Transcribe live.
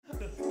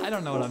I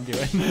don't know what I'm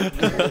doing.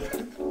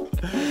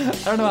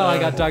 I don't know how I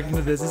got talking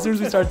into this. As soon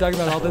as we started talking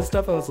about all this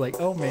stuff, I was like,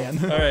 oh man.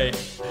 All right,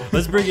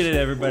 let's bring it in,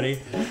 everybody.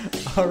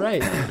 All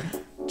right.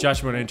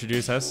 Josh, you want to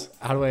introduce us?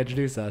 How do I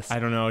introduce us? I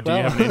don't know. Do you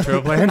have an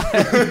intro plan?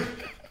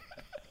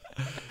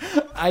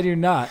 I do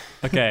not.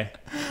 Okay.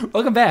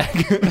 Welcome back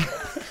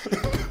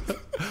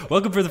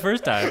Welcome for the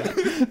first time.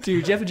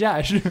 to Jeff and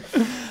Josh.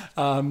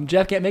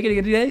 Jeff can't make it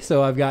again today,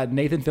 so I've got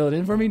Nathan filling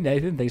in for me.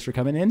 Nathan, thanks for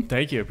coming in.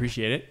 Thank you.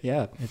 Appreciate it.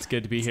 Yeah. It's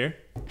good to be here.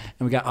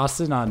 And we got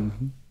Austin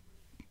on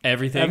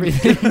Everything.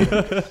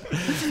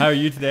 How are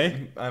you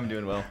today? I'm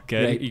doing well.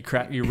 Good.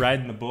 Great. You're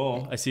riding the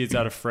bull. I see it's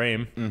out of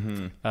frame.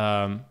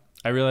 Mm-hmm.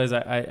 I realize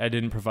I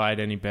didn't provide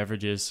any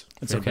beverages.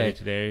 It's for okay. everybody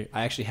today.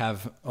 I actually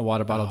have a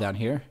water bottle down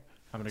here.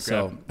 I'm gonna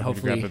So grab. I'm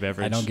hopefully gonna grab a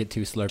beverage I don't get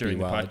too slurpy during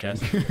the while I podcast.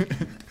 drink.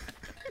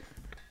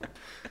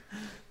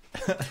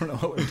 I don't know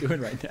what we're doing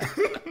right now.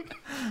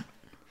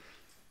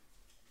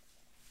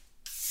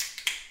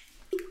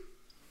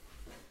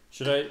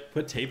 Should I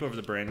put tape over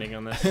the branding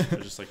on this, or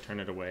just like turn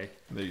it away?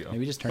 There you go.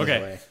 Maybe just turn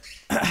Okay.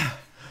 it away.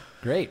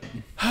 Great.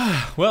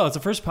 Well, it's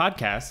the first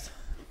podcast.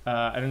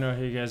 I don't know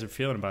how you guys are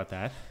feeling about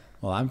that.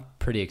 Well, I'm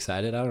pretty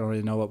excited. I don't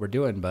really know what we're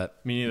doing,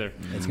 but Me neither.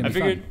 it's gonna I be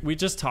figured fun. we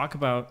just talk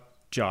about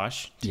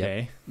Josh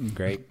today.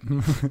 Great.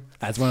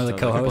 As one of the Sounds like a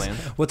co-hosts.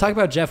 plan. We'll talk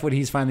about Jeff when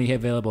he's finally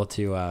available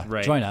to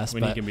Right. join us.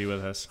 when But he can be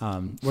with us. we're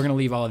going to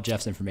leave all of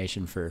Jeff's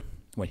information for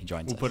when he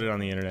joins We'll us. put it on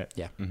the internet.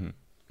 Yeah.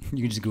 Mm-hmm.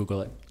 You can just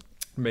Google it.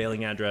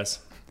 Mailing address.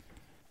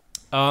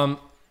 All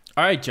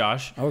right,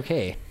 Josh.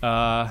 Okay.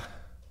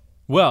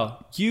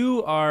 Well,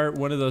 you are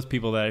one of those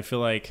people that I feel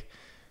like,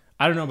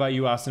 I don't know about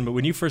you, Austin, but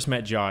when you first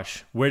met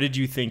Josh, where did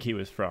you think he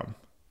was from?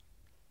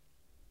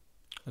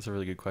 That's a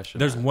really good question.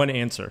 There's one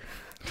answer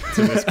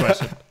to this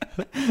question.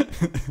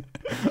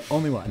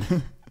 Only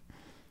one.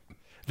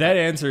 That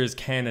answer is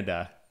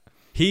Canada.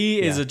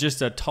 He is Yeah.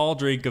 just a tall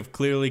drink of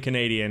clearly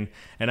Canadian,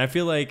 and I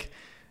feel like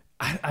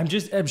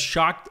I'm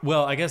shocked.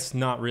 Well, I guess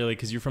not really,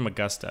 because you're from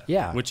Augusta.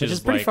 Yeah. which is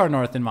pretty like, far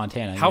north in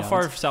Montana. How you know, far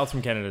it's- south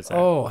from Canada is that?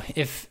 Oh,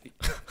 if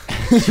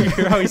You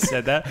hear how he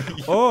said that?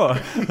 Oh,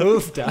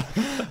 Oofda.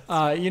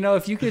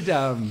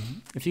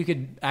 If you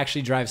could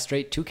actually drive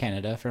straight to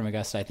Canada from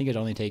Augusta, I think it'd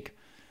only take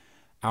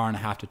hour and a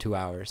half to 2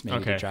 hours maybe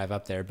Okay. to drive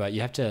up there. But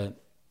you have to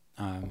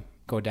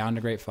go down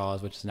to Great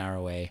Falls, which is an hour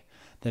away,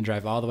 then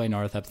drive all the way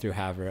north up through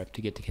Havre up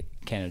to get to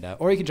Canada.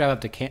 Or you can drive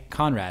up to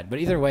Conrad. But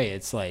either way,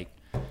 it's like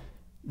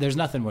there's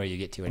nothing where you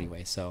get to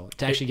anyway. So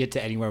to actually get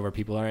to anywhere where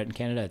people are at in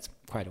Canada, it's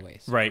quite a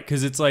ways. right,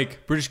 because it's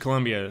like British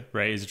Columbia,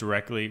 right, is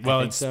directly, well,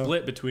 think it's so.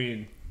 split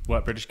between,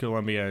 British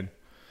Columbia and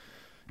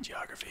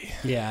geography.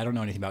 Yeah, I don't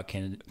know anything about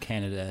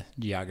Canada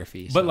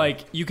geography. But so-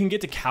 like you can get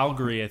to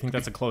Calgary. I think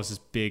that's the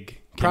closest big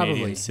Canadian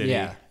Probably, city.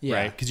 yeah.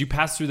 Right? Because you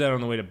pass through that on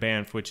the way to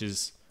Banff, which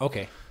is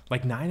Okay.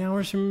 like 9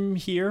 hours from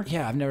here.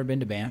 Yeah, I've never been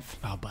to Banff.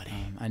 Oh, buddy.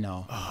 I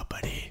know. Oh,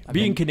 buddy. I've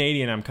Being been-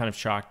 Canadian, I'm kind of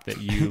shocked that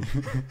you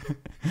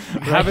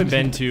haven't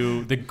been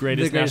to the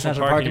greatest, national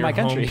park in my your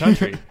home country.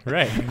 country.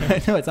 Right.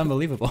 I know, it's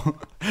unbelievable.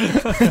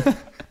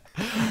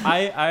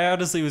 I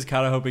honestly was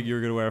kind of hoping you were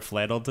going to wear a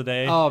flannel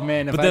today. Oh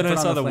man, if but then put I on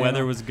saw the flannel-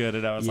 weather was good,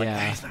 and I was like,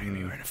 Yeah. he's not going to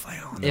be wearing a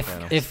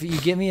flannel. If you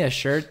give me a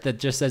shirt that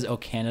just says "Oh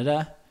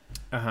Canada"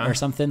 Uh-huh. or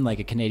something like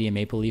a Canadian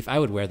maple leaf, I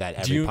would wear that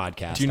every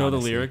podcast. Do you know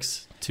honestly. the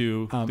lyrics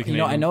to the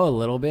Canadian? I know a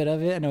little bit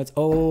of it. I know it's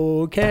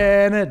 "Oh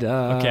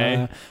Canada,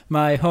 Okay.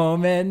 my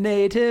home and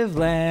native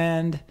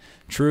land,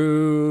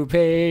 true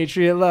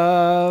patriot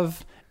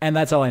love," and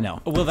that's all I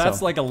know. Well, that's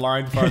So, like a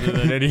line farther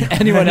than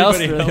anyone else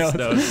anybody really knows.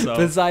 knows. So.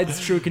 Besides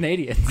true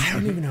Canadians. I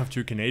don't even know if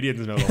true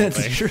Canadians know the whole That's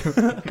thing.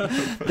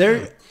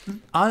 true.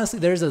 Honestly,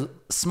 there's a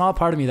small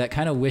part of me that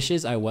kind of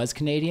wishes I was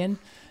Canadian.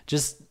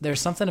 Just there's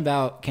something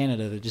about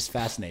Canada that just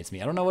fascinates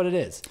me. I don't know what it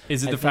is.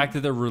 Is it I the think- fact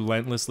that they're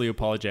relentlessly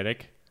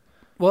apologetic?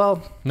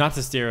 Well, Not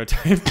to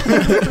stereotype.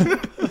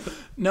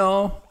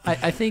 no.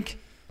 I think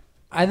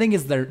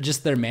it's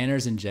their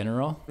manners in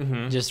general.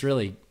 Mm-hmm. Just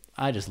really,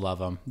 I just love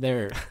them.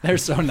 They're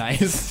so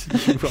nice.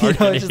 You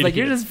are It's just like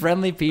you're Canadian. just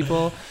friendly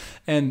people,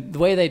 and the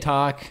way they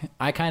talk,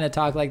 I kind of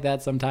talk like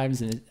that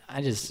sometimes, and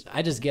I just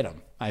get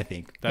them. I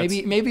think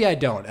maybe I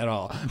don't at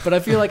all, but I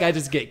feel like I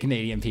just get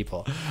Canadian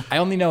people. I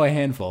only know a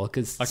handful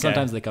because Okay.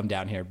 sometimes they come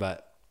down here,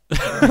 but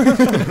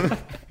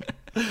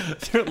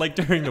Like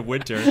during the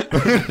winter,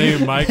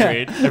 they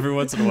migrate every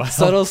once in a while.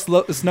 subtle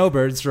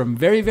snowbirds from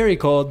very, very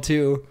cold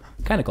to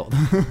kind of cold.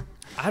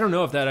 I don't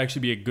know if that'd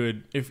actually be a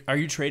good. Are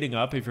you trading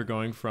up if you're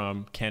going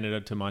from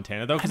Canada to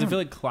Montana though? Because I feel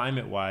like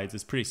climate-wise,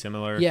 it's pretty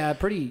similar. Yeah,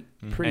 pretty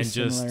And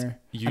just similar.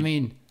 you- I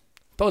mean,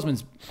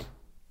 Bozeman's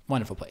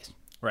wonderful place.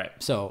 Right.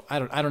 So I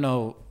don't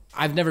know.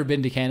 I've never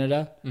been to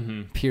Canada,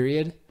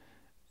 period,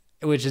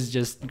 which is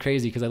just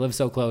crazy because I live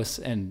so close,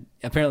 and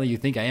apparently you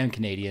think I am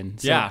Canadian.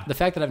 So Yeah. the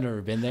fact that I've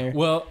never been there.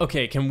 Well,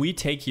 okay. Can we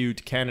take you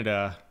to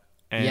Canada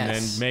and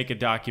Yes. then make a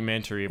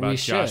documentary We about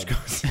Josh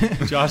should.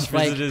 goes? Josh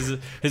Like,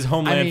 visited his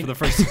homeland I mean- for the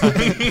first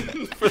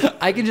time.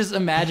 I can just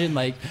imagine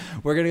like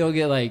we're gonna go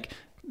get like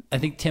I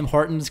think Tim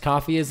Hortons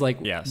coffee is like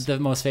Yes. the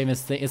most famous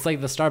thing. It's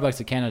like the Starbucks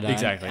of Canada.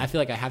 Exactly. I feel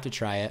like I have to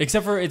try it.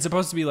 Except for it's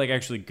supposed to be like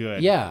actually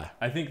good. Yeah.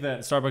 I think that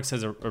Starbucks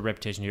has a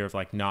reputation here of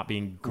like not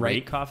being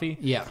great Right. coffee.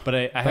 Yeah. But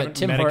I haven't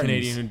Tim met Hortons- a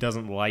Canadian who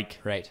doesn't like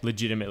Right.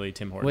 legitimately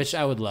Tim Hortons. Which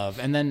I would love.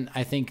 And then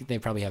I think they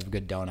probably have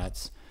good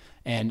donuts.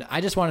 And I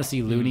just want to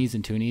see loonies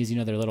and toonies. You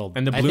know, they're little.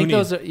 and the I think Blooney.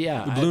 those are,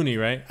 yeah. The Blooney,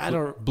 right? I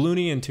don't-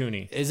 Blooney and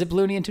Toonie. Is it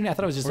Blooney and toonie? I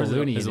thought it was just Or a is it-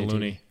 loony. is and it a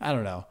loony? toonie. I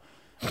don't know.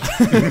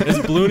 Is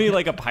Blooney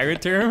like a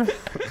pirate term?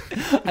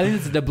 I think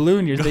it's the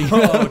balloon you're thinking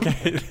Oh, of.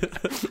 okay.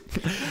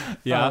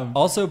 Yeah.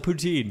 Also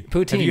poutine.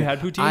 Poutine. Have you had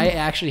poutine? I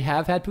actually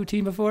have had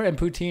poutine before, and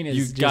poutine is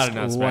You just gotta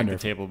not smack the wonderful.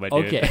 table, my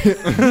dude.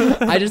 Okay.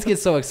 I just get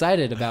so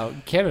excited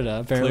about Canada,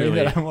 apparently,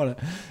 Clearly. that I want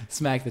to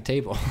smack the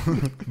table.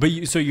 But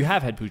you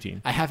have had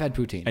poutine I have had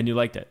poutine. and you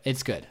liked it.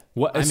 It's good.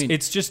 What? I mean,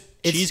 it's just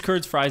it's- cheese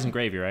curds, fries, and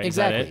gravy, right?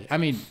 exactly. Is that it? I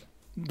mean,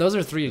 those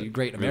are three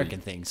great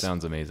American things.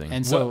 Sounds amazing.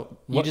 And so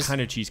what you just,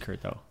 kind of cheese curd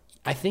though?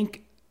 I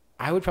think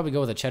I would probably go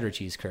with a cheddar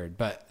cheese curd,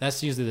 but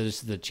that's usually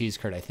just the cheese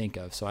curd I think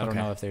of. So I don't Okay.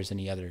 know if there's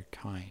any other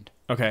kind.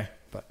 Okay.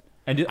 But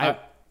And and ahead.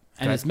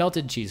 it's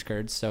melted cheese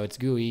curds, so it's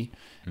gooey,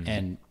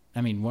 and I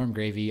mean warm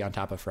gravy on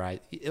top of fries.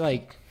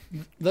 Like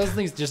those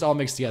things just all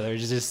mixed together. It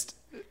just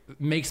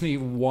makes me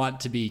want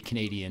to be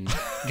Canadian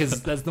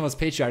because that's the most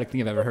patriotic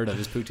thing I've ever heard of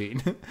is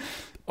poutine.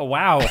 Oh,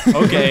 wow.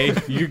 Okay.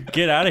 You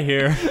get out of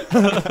here.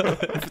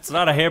 If it's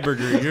not a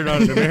hamburger, you're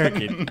not an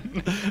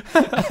American.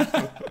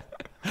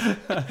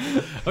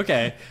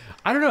 Okay.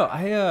 I don't know.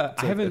 I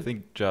I haven't.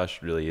 think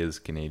Josh really is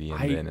Canadian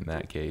then in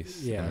that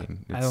case. Yeah. I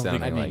mean, I it's don't think-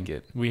 sounding I mean, like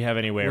it. we have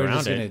any way We're around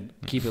just it. gonna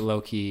keep it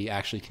low key,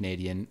 actually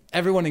Canadian.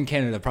 Everyone in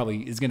Canada probably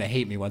is gonna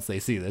hate me once they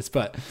see this,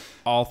 but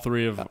All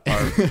three of our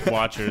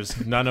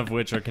watchers, none of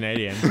which are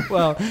Canadian.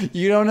 well,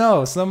 you don't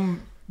know.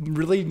 Some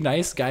really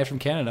nice guy from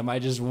Canada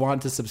might just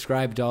want to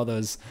subscribe to all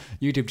those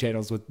YouTube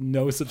channels with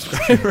no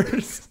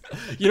subscribers.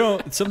 You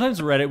know, sometimes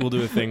Reddit will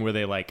do a thing where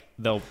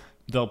they'll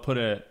put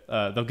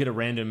they'll get a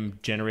random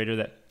generator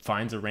that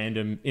finds a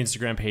random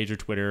Instagram page or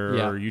Twitter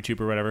Yeah. or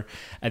YouTube or whatever,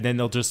 and then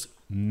they'll just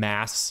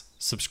mass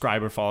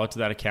subscriber follow to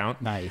that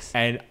account. Nice.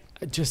 And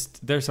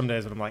just there's some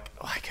days when I'm like,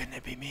 why couldn't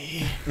it be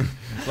me?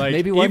 Like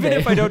Maybe one even day.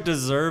 if I don't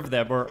deserve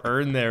them or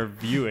earn their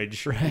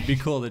viewage, it'd be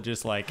cool to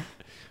just like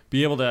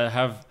be able to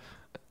have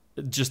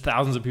just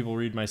thousands of people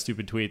read my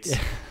stupid tweets,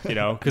 you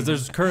know, because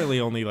there's currently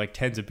only like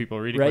tens of people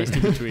reading my Right.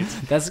 stupid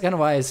tweets. That's kind of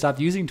why I stopped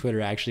using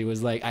Twitter. Actually,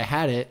 was like I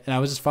had it and I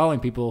was just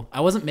following people.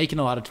 I wasn't making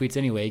a lot of tweets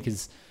anyway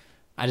because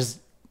I just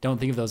don't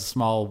think of those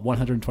small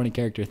 120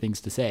 character things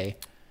to say.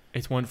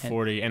 It's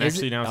 140, and Is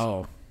actually it? now,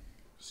 Oh,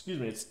 excuse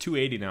me, it's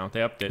 280 now.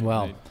 They upped it.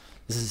 well,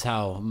 this is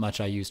how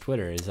much I use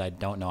Twitter. Is I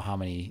don't know how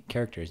many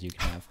characters you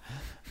can have,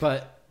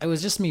 but it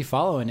was just me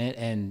following it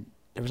and.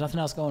 There was nothing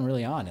else going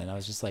really on, and I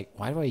was just like,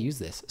 "Why do I use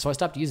this?" So I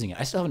stopped using it.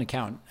 I still have an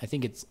account. I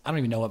think I don't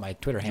even know what my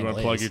Twitter you handle want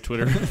to plug is. your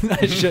Twitter?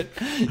 I should.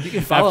 You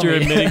can follow After me.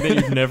 admitting that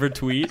you've never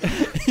tweet,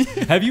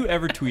 have you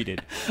ever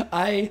tweeted?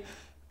 I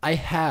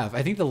have.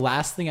 I think the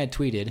last thing I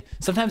tweeted.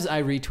 Sometimes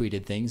I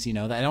retweeted things. You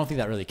know, I don't think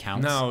that really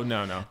counts. No.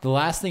 The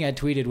last thing I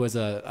tweeted was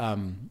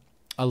a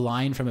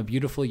line from a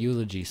Beautiful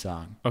Eulogy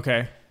song,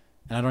 Okay.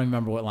 and I don't even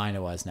remember what line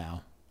it was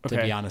now. To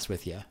Okay. be honest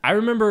with you. I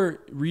remember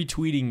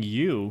retweeting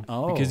you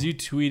Oh. because you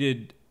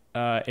tweeted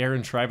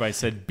Aaron Schreiber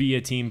said be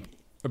a team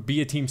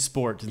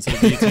sport instead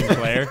of be a team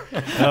player.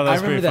 I thought that I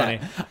was remember pretty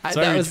that. funny.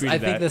 So That was, retweeted I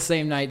think, that. the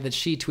same night that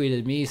she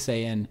tweeted me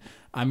saying,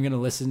 I'm going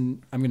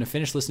to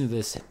finish listening to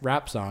this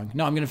rap song.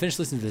 No, I'm going to finish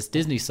listening to this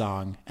Disney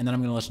song, and then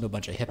I'm going to listen to a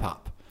bunch of hip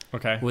hop.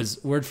 Okay.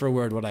 Was word for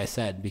word what I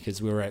said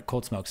because we were at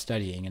Cold Smoke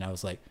studying, and I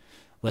was like,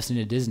 listening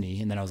to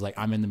Disney, and then I was like,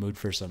 I'm in the mood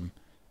for some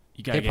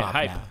You gotta hip get hop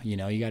hype. now. You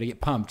know, you got to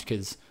get pumped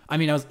because, I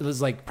mean, it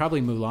was like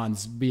probably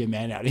Mulan's Be a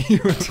Man Out of You,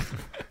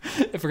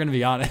 if we're going to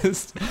be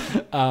honest.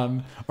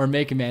 Or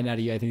Make a Man Out of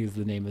You, I think is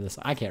the name of this.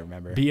 I can't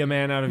remember. Be a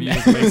man out of you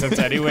doesn't make sense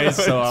anyways,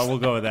 so we'll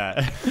go with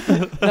that.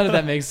 None of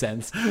that makes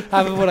sense.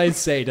 Half of what I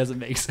say doesn't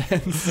make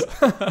sense.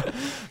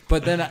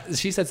 But then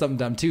she said something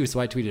dumb too, so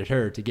I tweeted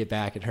her to get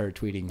back at her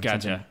tweeting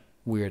Gotcha. something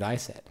weird I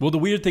said. Well, the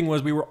weird thing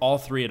was we were all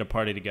three at a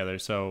party together,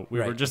 so we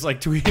were Right. just like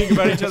tweeting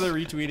about each other,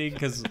 retweeting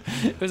because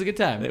It was a good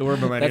time. we're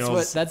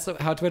millennials. That's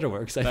how Twitter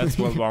works. I That's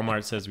think. what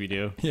Walmart says we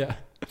do. Yeah.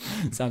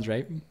 Sounds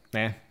right.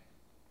 Nah.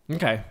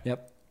 Okay.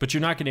 Yep. But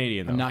you're not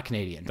Canadian, though. I'm not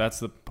Canadian. That's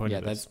the point Yeah,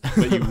 of this.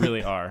 But you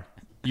really are.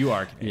 You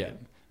are yeah.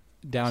 Canadian.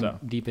 Down So.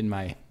 deep in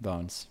my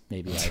bones,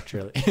 maybe I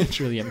truly,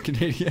 truly am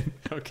Canadian.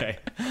 Okay.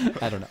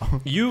 I don't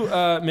know. You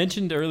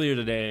mentioned earlier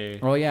today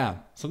Oh yeah.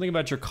 something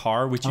about your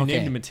car, which you Okay.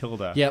 named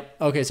Matilda. Yep.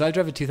 Okay. So I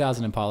drove a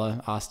 2000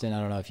 Impala, Austin. I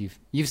don't know if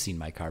you've seen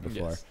my car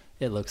before. Yes.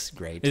 It looks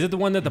great. Is it the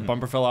one that the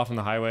bumper fell off on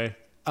the highway?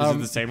 Is it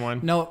the same one?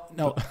 No,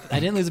 I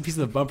didn't lose a piece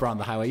of the bumper on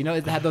the highway. You know,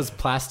 it had those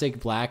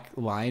plastic black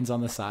lines on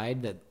the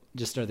side that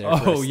just are there Oh,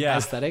 for yeah.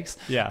 aesthetics.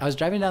 Yeah. I was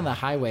driving down the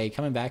highway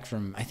coming back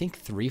from, I think,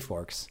 Three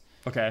Forks,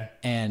 Okay.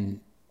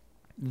 and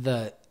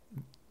the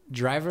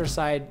driver's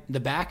side,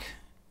 the back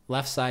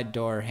left side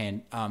door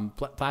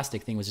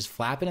plastic thing was just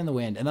flapping in the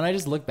wind. And then I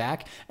just look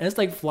back and it's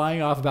like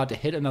flying off about to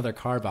hit another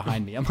car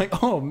behind me. I'm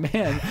like, oh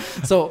man.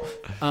 So,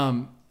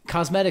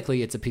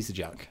 cosmetically, it's a piece of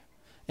junk.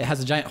 It has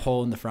a giant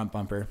hole in the front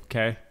bumper.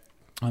 Okay.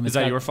 Is It's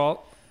that got- your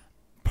fault?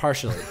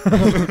 Partially.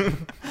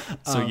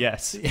 So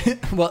yes.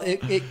 Well,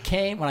 it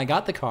came when I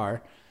got the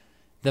car.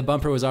 The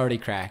bumper was already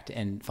cracked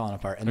and falling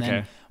apart. And then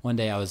Okay. one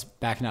day I was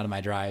backing out of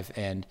my drive,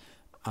 and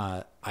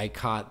I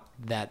caught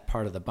that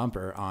part of the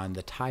bumper on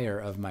the tire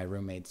of my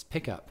roommate's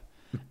pickup,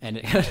 and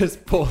it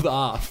just pulled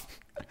off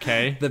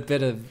Okay. the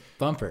bit of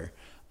bumper.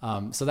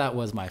 So that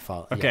was my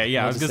fault. Okay,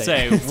 yeah, I I'll was just gonna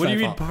say, it's what do my you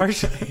mean fault.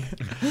 partially?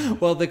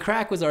 Well, the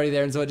crack was already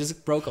there, and so it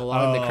just broke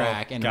along the Oh,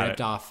 crack and got ripped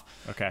it. off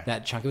Okay.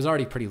 that chunk. It was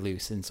already pretty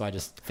loose, and so I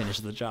just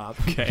finished the job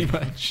Okay. pretty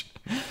much.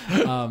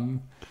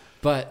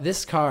 But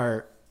this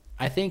car,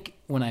 I think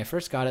when I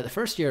first got it, the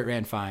first year it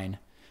ran fine,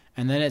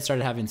 and then it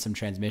started having some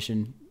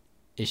transmission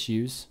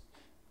issues.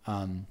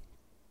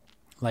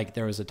 Like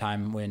there was a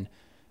time when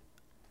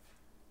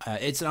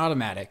it's an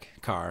automatic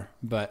car,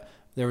 but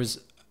there was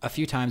a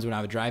few times when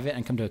I would drive it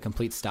and come to a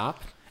complete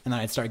stop, and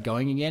then I'd start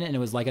going again, and it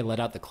was like I let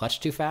out the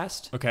clutch too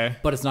fast. Okay.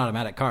 But it's an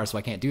automatic car, so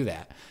I can't do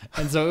that.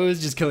 And so it was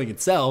just killing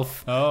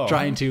itself, Oh.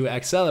 trying to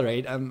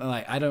accelerate. I'm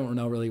like, I don't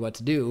know really what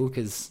to do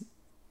because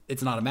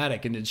it's an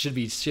automatic and it should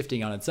be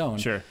shifting on its own.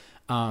 Sure.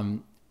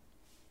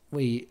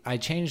 I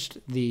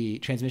changed the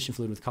transmission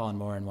fluid with Colin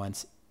Moore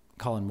once,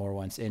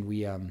 and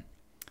we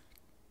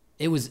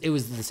it was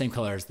the same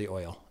color as the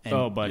oil. And,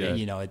 Oh, buddy.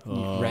 you know,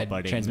 red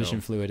buddy, transmission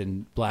no. fluid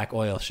and black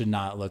oil should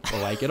not look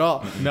alike at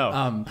all.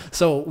 No.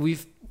 So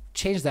we've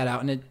changed that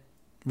out, and it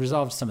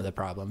resolved some of the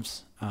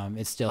problems.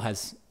 It still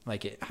has,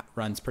 like, it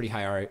runs pretty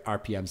high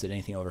RPMs at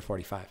anything over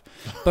 45.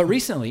 But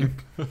recently,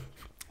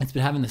 it's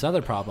been having this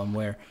other problem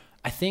where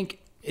I think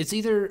it's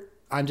either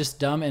I'm just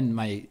dumb and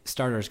my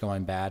starter's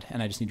going bad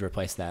and I just need to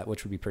replace that,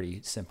 which would be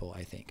pretty simple,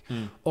 I think.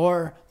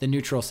 Or the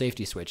neutral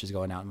safety switch is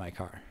going out in my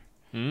car.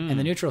 And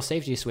the neutral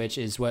safety switch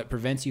is what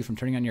prevents you from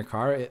turning on your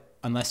car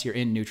unless you're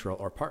in neutral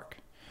or park.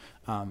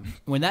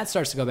 When that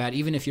starts to go bad,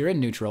 even if you're in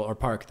neutral or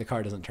park, the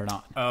car doesn't turn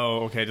on.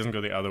 Oh, okay. It doesn't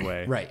go the other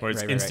way. Right, Where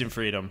it's right, right, instant right.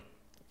 freedom.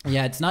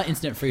 Yeah, it's not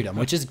instant freedom,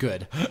 which is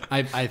good.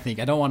 I think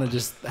I don't want to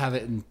just have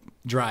it and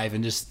drive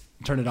and just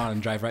turn it on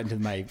and drive right into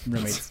my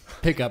roommate's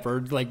pickup or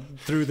like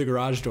through the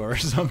garage door or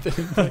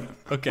something. Like,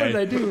 Okay. what did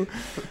I do?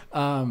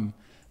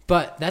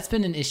 But that's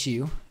been an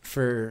issue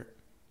for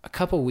a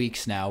couple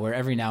weeks now, where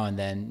every now and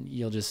then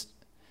you'll just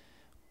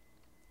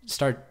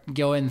start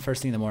going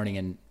first thing in the morning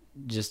and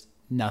just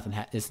nothing.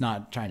 It's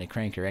not trying to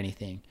crank or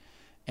anything.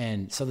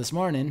 And so this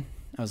morning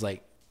I was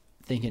like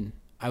thinking,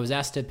 I was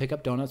asked to pick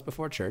up donuts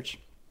before church.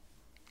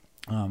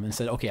 And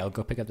said, okay, I'll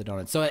go pick up the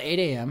donuts. So at 8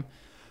 a.m.,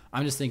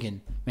 I'm just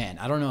thinking, man,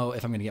 I don't know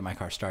if I'm going to get my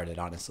car started,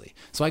 honestly.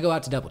 So I go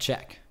out to double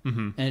check,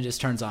 and it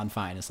just turns on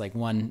fine. It's like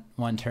one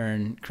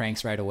turn,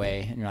 cranks right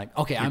away, and you're like,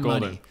 okay, I'm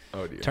golden. money.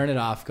 Oh, dear. Turn it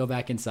off, go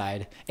back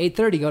inside.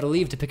 8:30, go to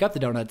leave to pick up the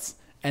donuts,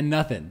 and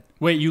nothing.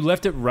 Wait, you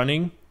left it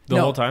running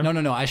the whole time?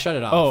 No. I shut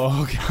it off.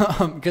 Oh,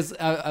 okay. Because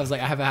I was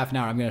like, I have a half an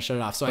hour. I'm going to shut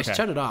it off. So Okay. I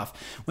shut it off,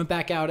 went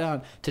back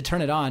out to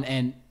turn it on,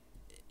 and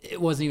it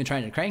wasn't even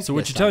trying to crank. So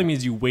what you're telling me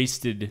is you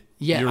wasted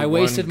Yeah, your I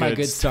wasted one my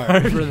good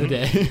start for the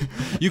day.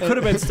 You could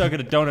have been stuck at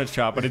a donut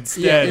shop, but Yeah,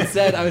 instead...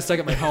 instead I was stuck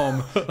at my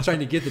home trying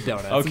to get the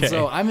donuts. Okay. And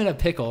so I'm in a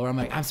pickle where I'm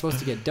like, I'm supposed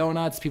to get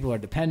donuts. People are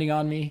depending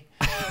on me.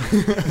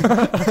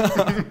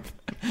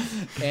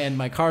 And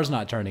my car's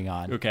not turning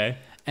on. Okay.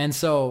 And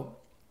so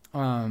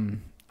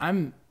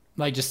I'm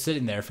like just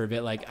sitting there for a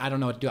bit, like, I don't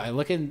know what to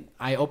do.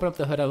 I open up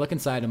the hood, I look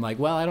inside, I'm like,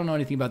 well, I don't know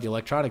anything about the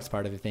electronics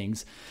part of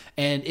things.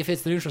 And if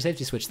it's the neutral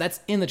safety switch, that's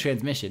in the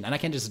transmission, and I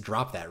can't just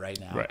drop that right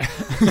now. Right.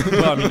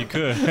 Well, I mean, you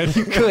could.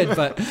 You could,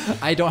 but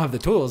I don't have the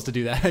tools to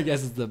do that, I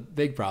guess is the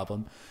big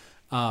problem.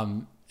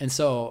 And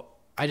so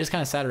I just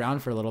kind of sat around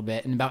for a little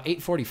bit, and about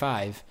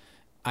 8:45,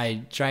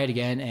 I tried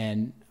again,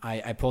 and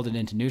I pulled it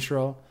into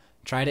neutral,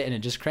 tried it, and it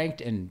just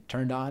cranked and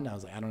turned on. I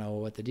was like, I don't know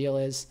what the deal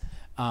is.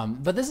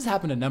 But this has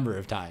happened a number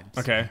of times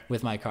Okay.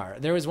 with my car.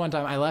 There was one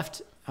time I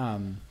left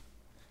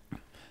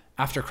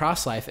after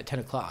Cross Life at 10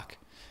 o'clock.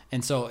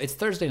 And so it's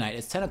Thursday night.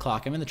 It's 10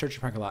 o'clock. I'm in the church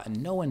parking lot,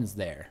 and no one's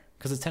there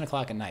because it's 10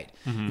 o'clock at night.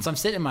 And so I'm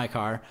sitting in my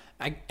car,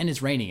 and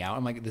it's raining out.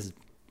 I'm like, this is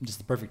just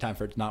the perfect time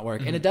for it to not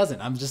work. And it doesn't.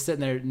 I'm just sitting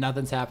there.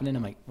 Nothing's happening.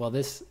 I'm like, well,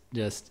 this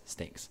just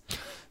stinks.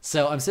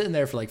 So I'm sitting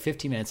there for like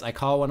 15 minutes. I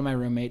call one of my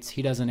roommates.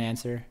 He doesn't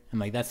answer. I'm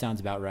like, that sounds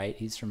about right.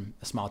 He's from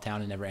a small town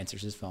and never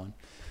answers his phone.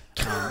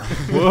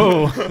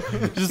 Whoa.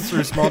 Just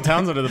threw small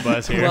towns under the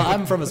bus here. Well,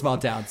 I'm from a small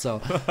town, so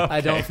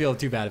I don't feel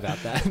too bad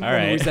about that. All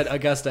right. We said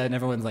Augusta, and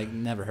everyone's like,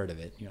 never heard of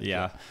it. You're like,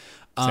 Yeah.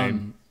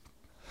 Same.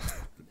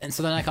 And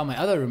so then I call my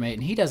other roommate,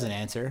 and he doesn't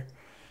answer.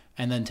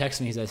 And then texts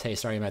me. He says, hey,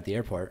 sorry, I'm at the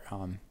airport.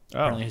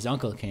 Apparently his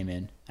uncle came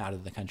in out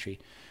of the country.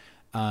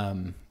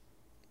 And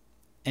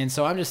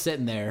so I'm just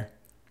sitting there,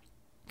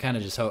 kind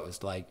of just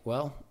hosed, like,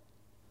 well,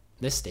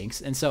 this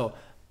stinks. And so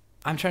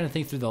I'm trying to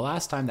think through the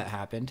last time that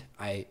happened.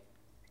 I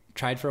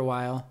tried for a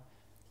while,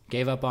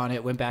 gave up on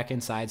it, went back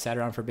inside, sat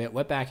around for a bit,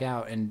 went back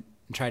out and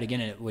tried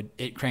again, and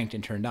it cranked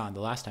and turned on the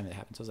last time it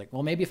happened. So I was like,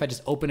 well, maybe if I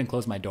just open and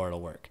close my door,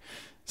 it'll work.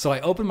 So I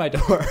open my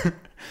door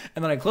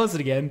and then I close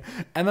it again,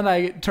 and then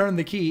I turn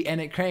the key and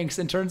it cranks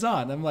and turns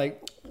on. I'm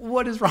like,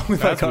 what is wrong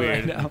with That's my car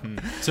weird. right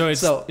now? So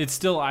it's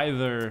still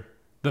either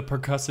the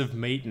percussive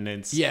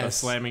maintenance of Yes.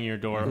 slamming your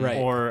door, Right.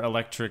 or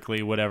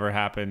electrically whatever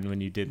happened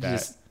when you did that.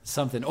 Just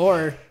something,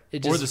 or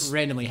it Or just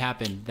randomly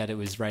happened that it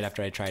was right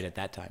after I tried it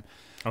that time.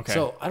 Okay.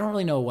 So I don't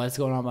really know what's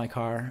going on with my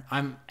car.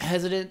 I'm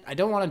hesitant. I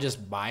don't want to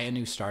just buy a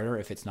new starter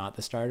if it's not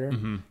the starter,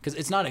 because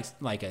it's not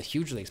like a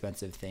hugely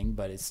expensive thing,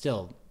 but it's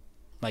still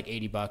like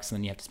 $80, and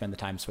then you have to spend the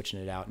time switching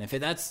it out. And if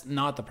that's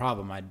not the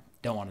problem, I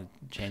don't want to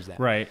change that.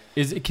 Right.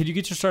 Could you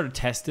get your starter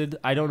tested?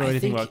 I don't know I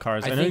anything think- about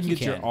cars. I I know you think can you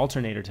get your can.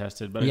 alternator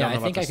tested, but Yeah, I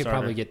don't know I think about I the could starter.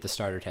 probably get the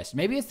starter tested.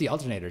 Maybe it's the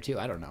alternator too.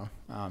 I don't know.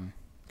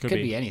 Could Could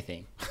be. be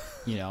anything.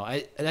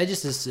 I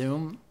just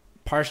assume,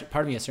 part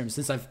of me assumes,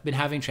 since I've been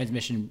having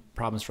transmission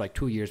problems for like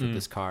 2 years with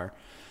this car,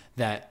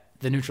 that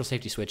the neutral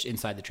safety switch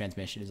inside the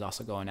transmission is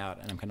also going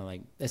out, and I'm kind of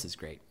like, this is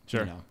great.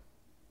 Sure.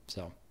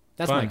 So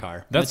that's Fun. my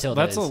car. That's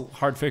Matilda a is-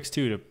 hard fix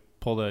too, to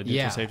pull the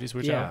neutral safety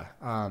switch out.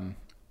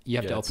 You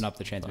have Yeah, to it's open up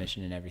the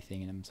transmission and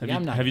everything, and I'm just like,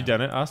 Have you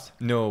done it, Us?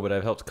 No, but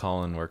I've helped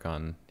Colin work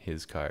on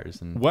his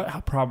cars, and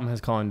What problem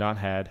has Colin not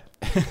had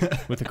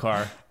with the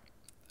car?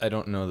 I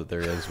don't know that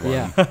there is one.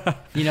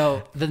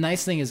 Yeah. The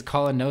nice thing is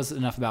Colin knows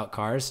enough about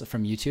cars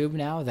from YouTube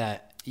now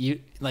that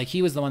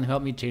he was the one who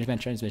helped me change my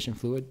transmission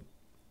fluid.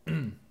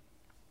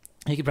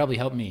 He could probably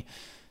help me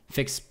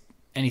fix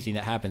anything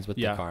that happens with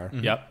the car.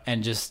 Yep.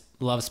 And just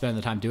love spending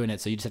the time doing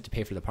it. So you just have to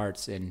pay for the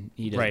parts, and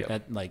he does Right.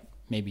 that, like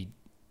maybe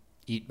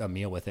eat a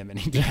meal with him and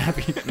he'd be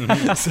happy.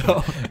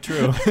 So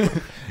True.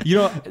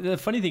 The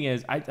funny thing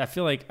is, I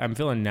feel like I'm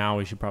feeling now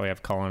we should probably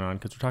have Colin on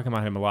because we're talking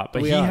about him a lot.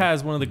 But We he are.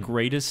 has one of the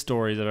greatest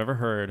stories I've ever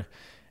heard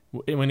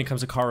when it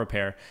comes to car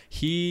repair.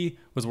 He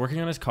was working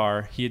on his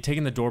car. He had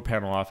taken the door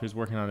panel off. He was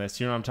working on this.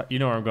 You know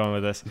where I'm going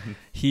with this.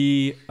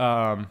 He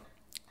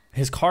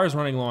his car is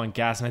running low on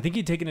gas, and I think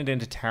he'd taken it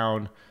into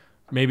town,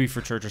 maybe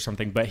for church or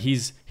something. But he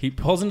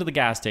pulls into the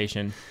gas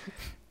station,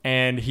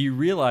 and he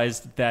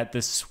realized that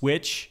the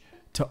switch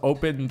to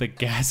open the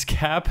gas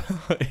cap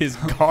is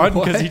gone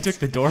because he took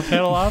the door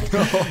panel off,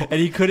 and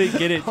he couldn't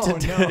get it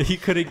to he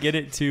couldn't get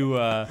it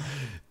to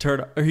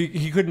turn, or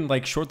he couldn't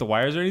like short the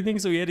wires or anything,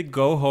 so he had to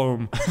go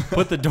home,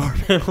 put the door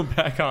panel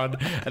back on,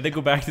 and then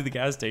go back to the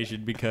gas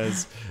station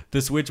because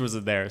the switch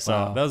wasn't there. So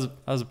Wow. that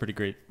was a pretty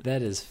great.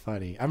 that is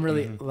funny. I'm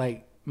really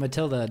like,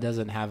 Matilda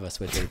doesn't have a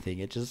switch or anything.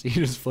 You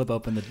just flip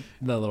open the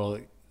little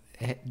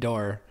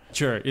door.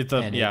 Sure, it's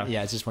And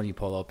it's just when you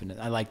pull open it.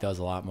 I like those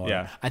a lot more.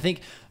 Yeah. I think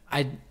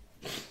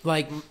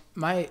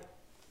my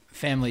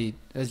family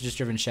has just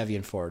driven Chevy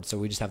and Ford, so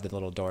we just have the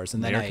little doors.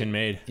 And then American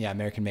made. Yeah,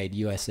 American made,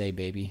 USA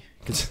baby.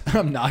 Because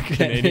I'm not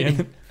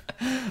Canadian.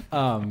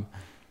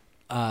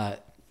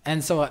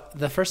 And so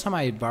the first time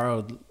I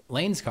borrowed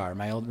Lane's car,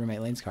 my old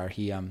roommate Lane's car,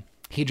 he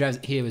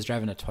was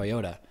driving a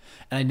Toyota,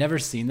 and I'd never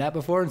seen that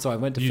before, and so I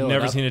went to You've fill it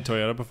never up. seen a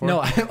Toyota before? No,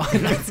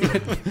 I've not seen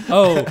it.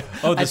 Oh,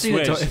 the I've seen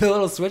switch. the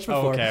little switch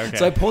before. okay.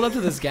 So I pulled up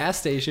to this gas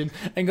station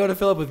and go to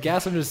fill up with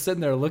gas. I'm just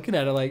sitting there looking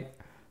at it like,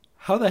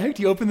 how the heck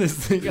do you open this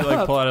thing You up?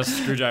 like pull out a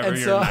screwdriver or And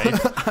your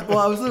knife. well,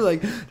 I was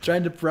like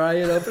trying to pry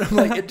it open. I'm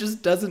like, it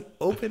just doesn't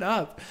open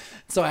up.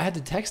 So I had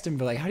to text him,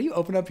 be like, how do you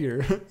open up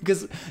your?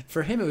 Because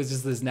for him it was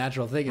just this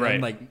natural thing. And Right.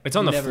 I'm like, It's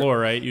on the floor,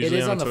 right? Usually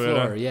it is on the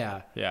Toyota. floor.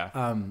 Yeah.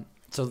 Yeah.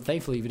 So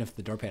thankfully, even if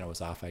the door panel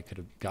was off, I could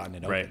have gotten it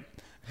open. Right.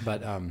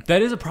 But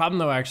That is a problem,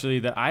 though, actually,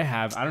 that I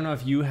have. I don't know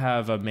if you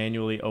have a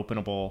manually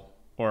openable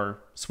or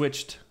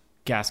switched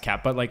gas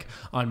cap, but like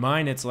on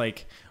mine, it's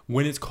like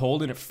when it's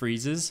cold and it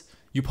freezes,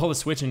 you pull the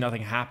switch and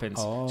nothing happens.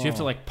 So you have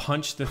to like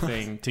punch the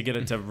thing to get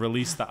it to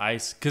release the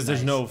ice because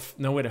there's no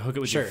way to hook it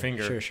with your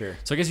finger. Sure.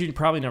 So I guess you'd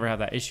probably never have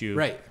that issue.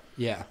 Right.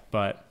 Yeah.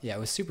 But Yeah, it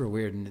was super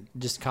weird, and it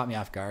just caught me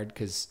off guard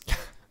because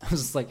I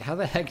was just like, how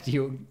the heck do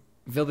you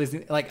fill these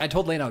things? Like, I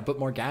told Lane I would put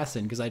more gas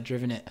in because I'd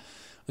driven it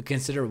a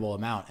considerable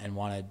amount and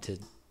wanted to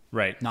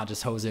right. not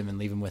just hose him and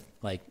leave him with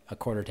like a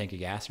quarter tank of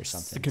gas or It's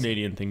something. the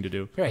Canadian thing to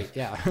do. Right,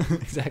 yeah,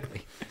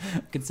 exactly.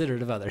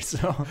 Considerate of others.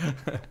 So,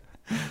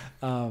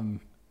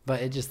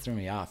 but it just threw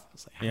me off. I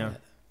was like, Yeah.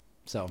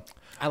 So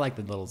I like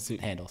the little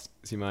handles.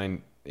 See,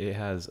 mine, it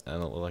has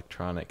an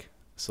electronic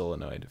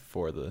solenoid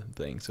for the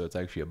thing, so it's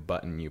actually a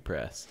button you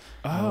press,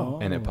 Oh.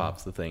 and it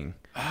pops the thing,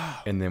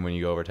 and then when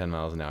you go over 10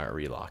 miles an hour,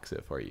 it relocks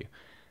it for you.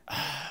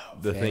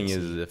 The thing fancy.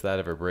 is, if that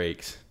ever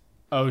breaks,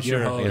 Oh, Your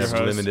sure. hose. it has a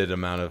Your hose. limited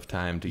amount of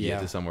time to Yeah.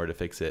 get to somewhere to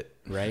fix it.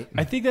 Right.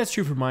 I think that's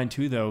true for mine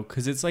too, though,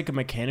 because it's like a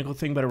mechanical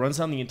thing, but it runs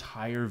down the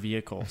entire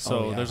vehicle.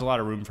 So yeah. there's a lot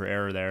of room for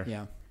error there.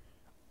 Yeah.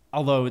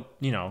 Although,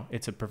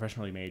 it's a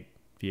professionally made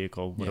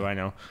vehicle. What do Yeah. I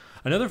know?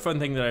 Another fun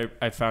thing that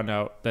I found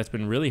out that's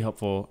been really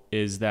helpful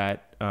is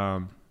that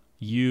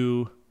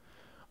you,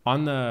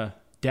 on the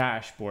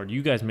dashboard,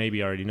 you guys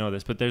maybe already know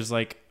this, but there's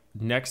like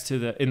next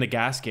to in the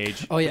gas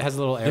gauge, Oh, yeah, it has a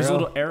little arrow. there's a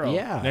little arrow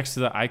Yeah. next to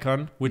the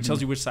icon, which tells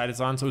you which side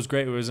it's on. So it was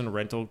great. It was in a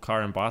rental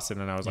car in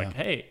Boston, and I was like,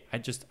 Yeah. hey,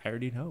 I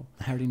already know.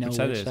 I already know which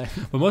side which it is.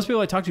 side. But most people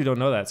I talk to don't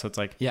know that. So it's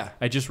like, Yeah.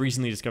 I just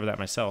recently discovered that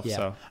myself. Yeah.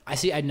 So I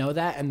see. I know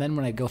that, and then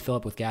when I go fill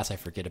up with gas, I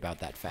forget about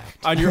that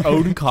fact. on your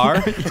own car,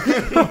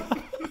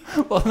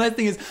 Well, the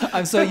thing is,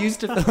 I'm so used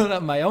to filling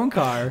up my own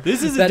car.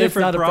 This is a that it's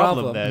different not a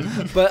problem,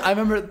 problem. But I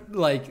remember,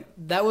 like,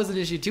 that was an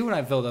issue too when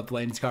I filled up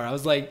Lane's car. I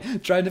was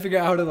like trying to figure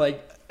out how to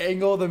like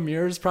angle the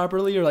mirrors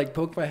properly or like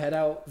poke my head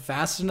out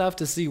fast enough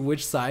to see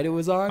which side it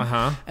was on.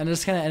 And I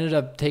just kind of ended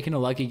up taking a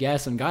lucky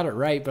guess and got it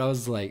right. But I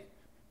was like,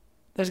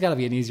 there's got to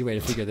be an easy way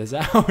to figure this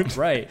out.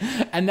 Right.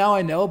 And now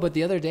I know. But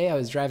the other day I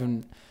was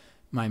driving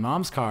my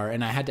mom's car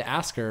and I had to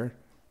ask her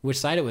which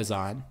side it was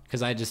on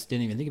because I just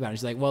didn't even think about it.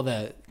 She's like, well,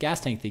 the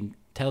gas tank thing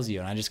tells you.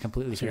 And I just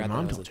completely So your forgot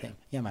mom that was told the thing.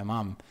 Yeah, my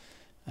mom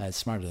is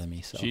smarter than me.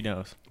 So She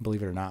knows.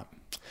 believe it or not.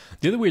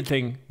 The other weird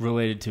thing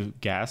related to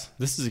gas,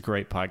 this is a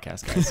great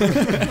podcast, guys,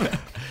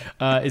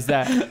 is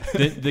that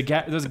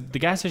the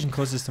gas station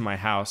closest to my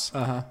house,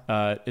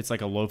 it's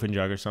like a loaf and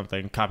jug or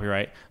something,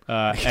 copyright.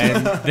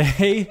 And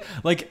they,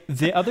 like,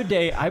 the other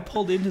day I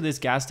pulled into this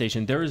gas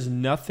station. There is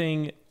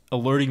nothing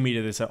alerting me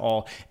to this at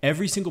all.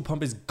 Every single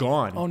pump is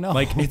gone. Oh, no.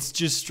 Like, it's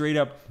just straight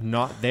up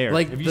not there.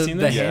 Like have you seen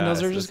the this?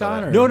 handles Yeah, are just that's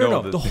gone? what Or?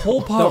 No. The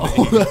whole pump.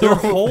 There are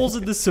holes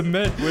in the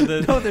cement where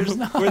there's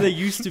not. where they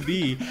used to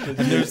be, and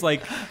there's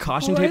like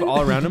caution tape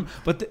all around them.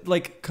 But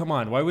like, come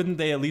on, why wouldn't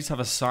they at least have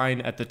a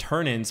sign at the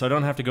turn-in so I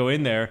don't have to go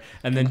in there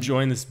and then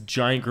join this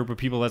giant group of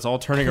people that's all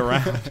turning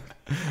around,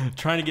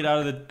 trying to get out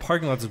of the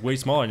parking lot that's way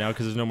smaller now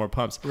because there's no more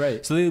pumps.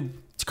 Right. So they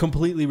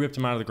completely ripped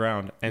them out of the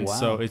ground, and Wow.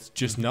 so it's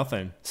just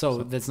nothing.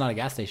 So that's not a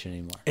gas station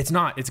anymore. It's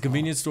not. It's a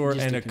convenience store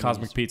just and a a convenience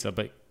Cosmic Pizza,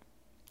 but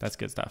that's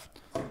good stuff.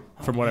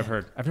 From what I've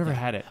heard, I've never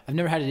had it. I've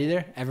never had it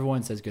either.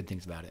 Everyone says good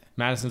things about it.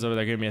 Madison's over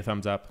there giving me a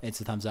thumbs up. It's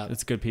a thumbs up.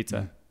 It's good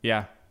pizza.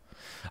 Yeah.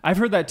 I've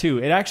heard that too.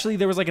 It actually,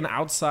 there was like an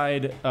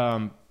outside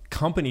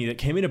company that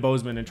came into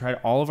Bozeman and tried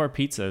all of our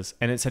pizzas,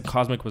 and it said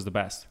Cosmic was the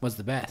best. Was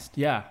the best.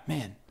 Yeah.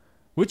 Man.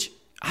 Which,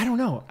 I don't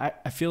know.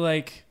 I feel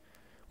like,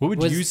 what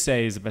would you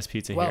say is the best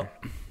pizza Well,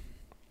 here?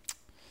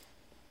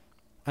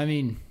 I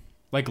mean,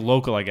 Like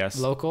local, I guess.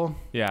 local.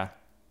 Yeah.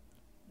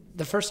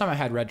 The first time I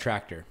had Red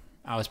Tractor,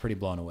 I was pretty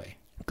blown away.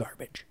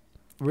 Garbage.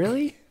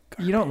 Really?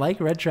 You don't like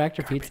Red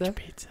Tractor pizza?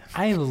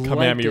 I Come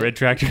liked at me, it. Red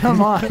Tractor.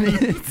 Come on.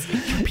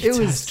 It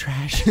was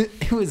trash.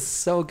 It was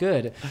so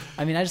good.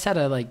 I mean, I just had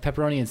a like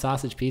pepperoni and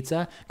sausage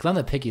pizza because I'm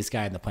the pickiest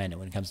guy on the planet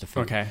when it comes to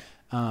food. Okay.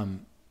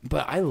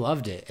 But I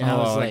loved it, and I Oh,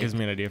 was that like, gives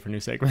me an idea for a new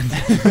segment.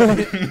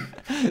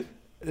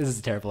 "This is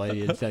a terrible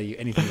idea to tell you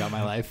anything about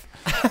my life."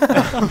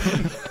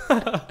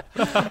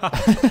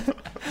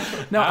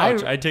 No,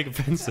 Ouch, I take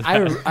offense to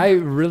that. I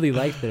really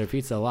like their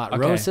pizza a lot.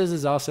 Okay. Roses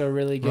is also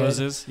really good.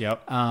 Roses,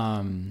 yep.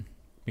 Um,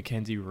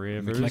 Mackenzie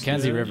Rivers.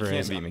 Mackenzie You River can't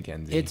is beat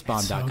Mackenzie. it's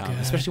bomb.com, so good.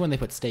 especially when they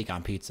put steak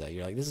on pizza.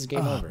 You're like, this is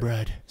game over.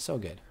 Bread. So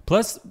good.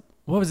 Plus,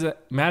 what was it?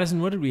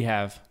 Madison, what did we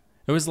have?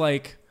 It was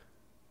like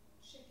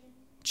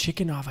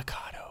chicken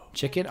avocado.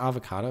 Chicken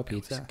avocado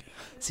pizza.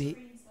 See,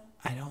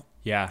 I don't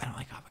Yeah,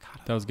 like avocado.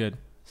 that was good.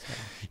 So,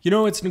 You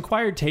know, it's an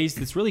acquired taste.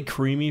 It's really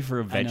creamy for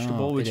a I know,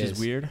 vegetable, which it is is.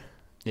 weird.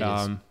 it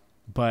is.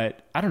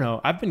 But I don't know.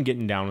 I've been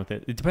getting down with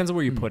it. It depends on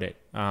where you put it.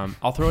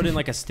 I'll throw it in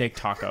like a steak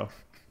taco.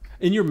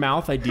 In your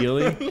mouth,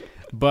 ideally.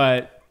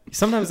 But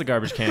sometimes the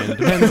garbage can.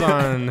 Depends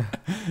on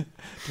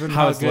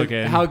how it's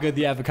looking. How good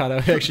the avocado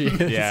actually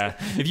is. Yeah.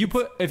 If you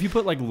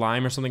put like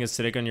lime or something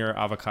acidic on your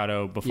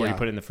avocado before you Yeah.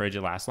 put it in the fridge,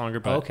 it lasts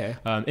longer. But Okay.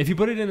 if you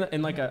put it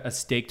in like a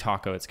steak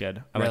taco, it's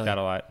good. I like Really? that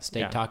a lot.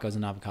 Steak Yeah. tacos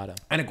and avocado.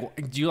 And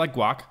do you like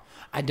guac?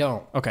 I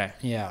don't. Okay.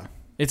 Yeah.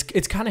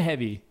 It's kind of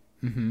heavy.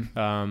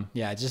 Mm-hmm.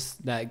 Yeah,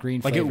 just that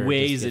green Like flavor. it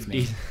weighs just it.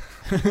 gets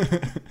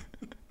me.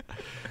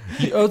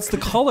 Oh, it's the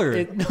color.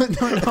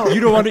 No. You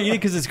don't want to eat it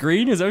because it's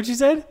green? Is that what you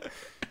said?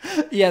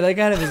 Yeah, that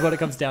kind of is what it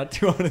comes down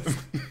to,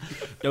 honestly.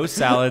 No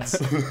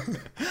salads.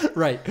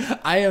 Right.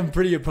 I am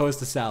pretty opposed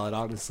to salad,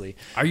 honestly.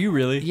 Are you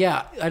really?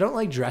 Yeah, I don't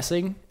like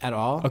dressing at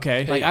all.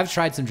 Okay. Like, I've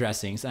tried some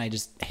dressings, and I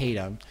just hate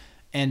them.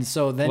 And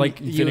so then Like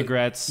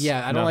vinaigrettes?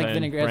 Yeah, I don't like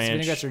nothing, vinaigrettes. ranch.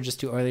 Vinaigrettes are just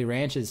too oily.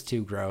 Ranch is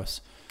too gross.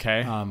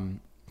 Okay.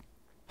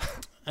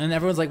 And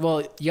everyone's like,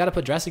 well, you got to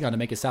put dressing on to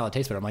make a salad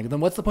taste better. I'm like, then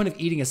what's the point of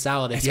eating a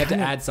salad if It's you have to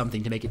kinda- add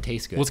something to make it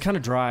taste good? Well, it's kind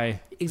of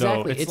dry.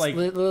 Exactly. Though. It's like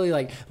literally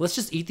like, let's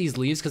just eat these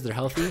leaves because they're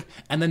healthy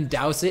and then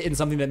douse it in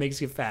something that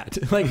makes you fat.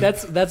 Like,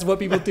 that's what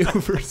people do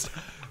for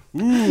stuff.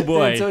 ooh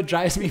boy. And so it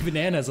drives me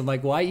bananas. I'm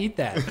like, why eat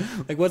that?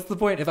 Like, what's the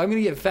point? If I'm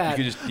going to get fat,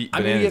 You could just eat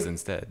I'm gonna bananas get-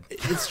 instead.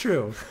 It's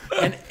true.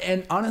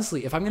 And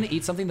honestly, if I'm going to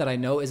eat something that I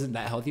know isn't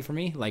that healthy for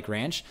me, like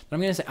ranch, then I'm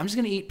going to say, I'm just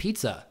going to eat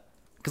pizza.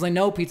 Because I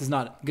know pizza's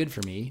not good for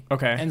me.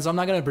 Okay. And so I'm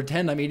not going to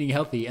pretend I'm eating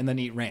healthy and then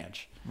eat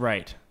ranch.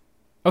 Right.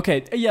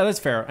 Okay. Yeah, that's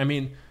fair. I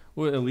mean,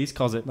 what Elise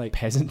calls it like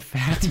peasant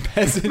fat.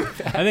 Peasant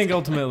fat. I think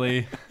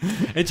ultimately,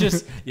 it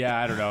just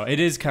I don't know. It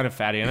is kind of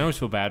fatty, and I always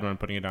feel bad when I'm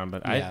putting it on,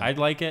 but Yeah. I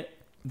like it.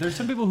 There's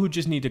some people who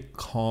just need to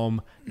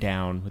calm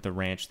down with the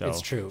ranch, though. It's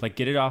true. Like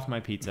get it off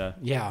my pizza.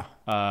 Yeah.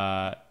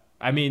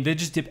 I mean, they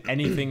just dip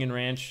anything in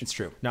ranch. It's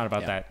true. Not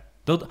about Yeah.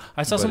 that.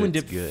 I saw But someone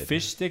it's dip good.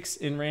 fish sticks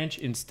in ranch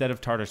instead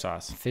of tartar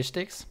sauce. Fish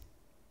sticks?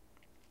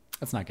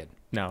 That's not good.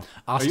 No.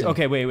 Austin.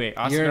 Okay, wait.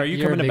 Austin, are you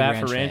you're a coming to big bat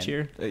for ranch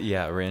ranch fan. here?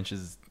 Yeah, ranch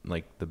is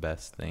like the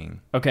best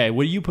thing. Okay,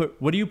 what do you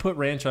put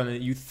ranch on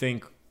that you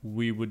think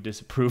we would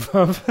disapprove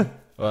of?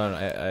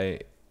 Well,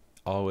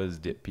 always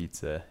dip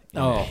pizza in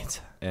Oh.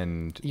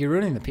 and You're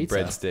ruining the pizza.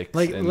 breadsticks.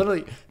 Like and,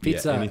 literally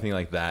pizza. Yeah, anything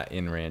like that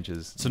in ranch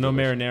is So no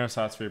delicious. marinara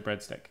sauce for your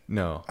breadstick.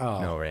 No,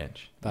 Oh. no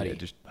ranch. Buddy. Yeah,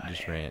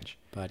 just ranch.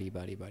 buddy.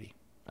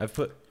 I've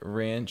put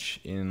ranch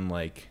in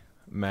like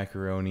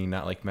macaroni,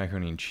 not like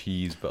macaroni and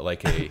cheese, but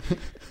like a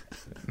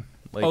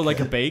Like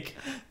a bake?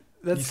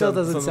 That still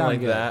doesn't something sound like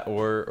good. that.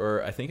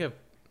 Or I think I've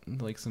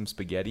like some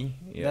spaghetti.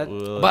 Yeah, That-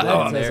 well, but that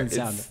that in there, doesn't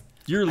sound. it's-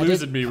 You're I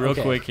losing did- me real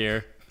okay. quick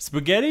here.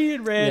 Spaghetti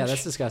and ranch. Yeah,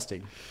 that's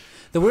disgusting.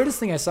 The weirdest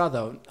thing I saw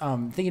though,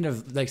 thinking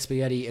of like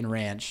spaghetti and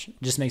ranch,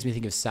 just makes me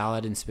think of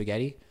salad and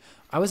spaghetti.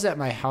 I was at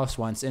my house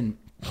once and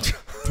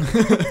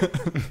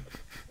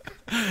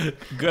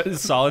Good,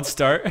 solid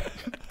start.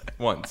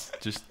 once,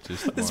 just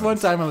this once. one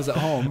time I was at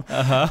home.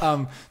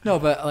 No,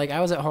 but like I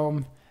was at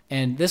home,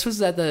 and this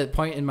was at the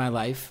point in my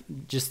life,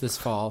 just this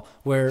fall,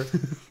 where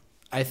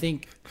I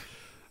think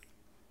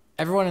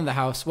everyone in the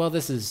house. Well,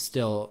 this is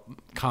still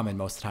common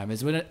most of the time.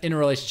 Is when in a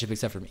relationship,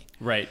 except for me.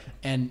 Right.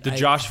 And The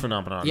Josh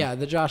phenomenon. Yeah,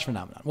 the Josh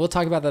phenomenon. We'll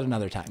talk about that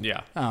another time.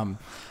 Yeah.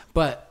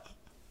 But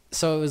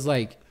so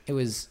it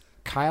was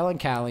Kyle and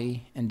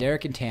Callie and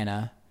Derek and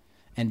Tana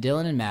and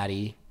Dylan and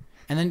Maddie.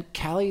 And then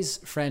Callie's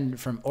friend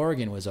from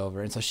Oregon was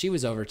over, and so she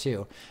was over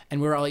too.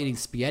 And we were all eating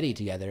spaghetti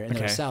together, and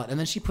there was Okay. salad. And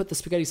then she put the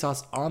spaghetti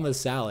sauce on the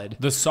salad,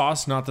 The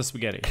sauce, not the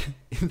spaghetti.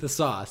 the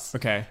sauce.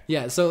 Okay.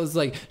 Yeah, so it was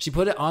like she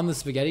put it on the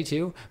spaghetti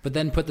too, but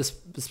then put the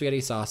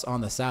spaghetti sauce on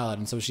the salad.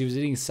 And so she was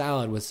eating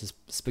salad with this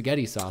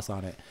spaghetti sauce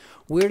on it.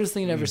 Weirdest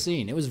thing I'd ever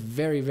seen. It was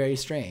very, very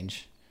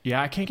strange.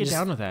 Yeah, I can't get Just-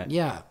 down with that.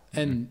 Yeah,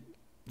 and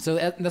so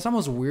that's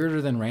almost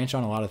weirder than ranch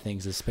on a lot of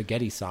things. Is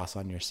spaghetti sauce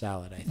on your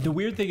salad? I think The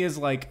weird thing is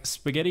like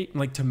spaghetti,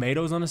 like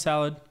tomatoes on a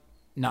salad,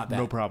 not bad.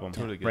 no problem.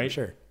 Totally good. Right?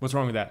 Sure. What's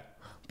wrong with that?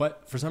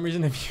 But for some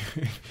reason,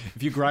 if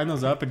you grind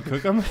those up and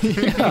cook them,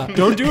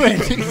 don't do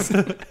it.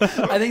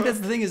 I think that's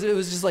the thing. Is it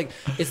was just like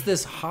it's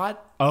this hot,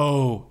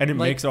 Oh, and it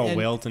like, makes all and-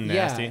 wilt and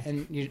nasty. Yeah,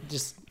 and you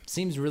just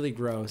seems really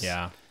gross.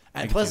 Yeah.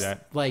 I and can plus see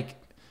that.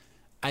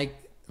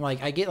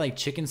 I get like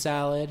chicken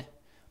salad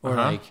or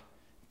Uh-huh. like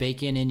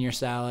bacon in your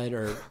salad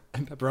or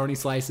pepperoni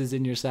slices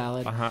in your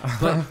salad.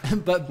 Uh-huh.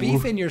 But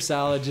beef in your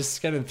salad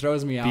just kind of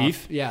throws me off.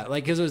 Beef? Yeah,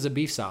 like because it was a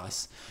beef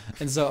sauce,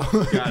 and so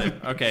Got it.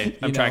 Okay, I'm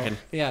you know, tracking.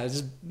 Yeah,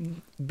 it's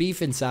just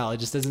beef and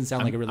salad just doesn't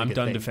sound like a really I'm good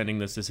done thing. defending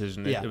this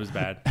decision. It, Yeah. it was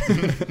bad.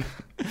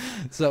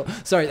 So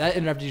sorry, that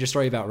interrupted your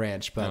story about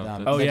ranch, but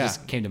No, Oh, that yeah.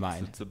 just came to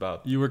mind. It's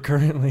about You were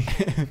currently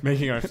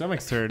making our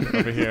stomachs turn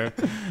over here.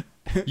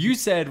 You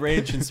said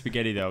ranch and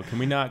spaghetti, though. Can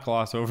we not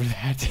gloss over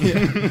that?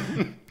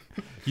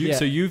 Yeah.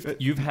 So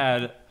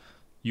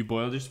you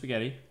boiled your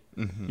spaghetti.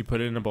 Mhm. You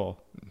put it in a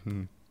bowl.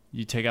 Mhm.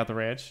 You take out the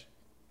ranch.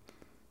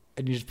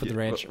 And you just put the Yeah,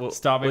 ranch, well,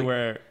 Stop it like-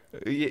 where.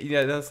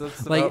 Yeah, that's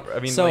Like, about, I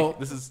mean, so- like,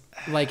 this is.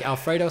 like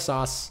Alfredo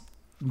sauce,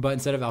 but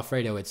instead of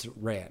Alfredo, it's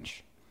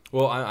ranch.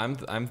 Well, I'm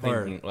Or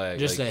thinking like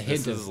just like, a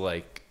hint This of- is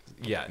like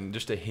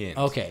just a hint.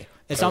 Okay,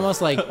 it's Oh.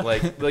 almost like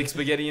like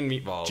spaghetti and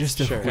meatballs,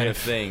 Just a kind of whiff.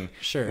 thing,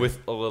 Sure. with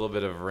a little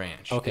bit of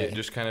ranch. Okay. It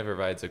just kind of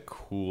provides a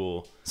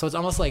cool so it's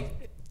almost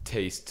like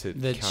taste to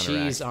The counteract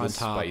cheese on the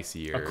top.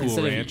 spicier. A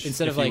cool ranch,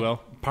 instead if of you like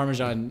will.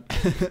 Parmesan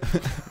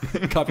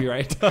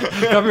copyright.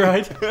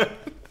 Copyright.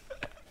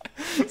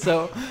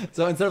 So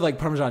instead of like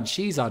Parmesan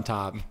cheese on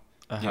top,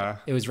 Uh-huh.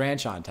 it was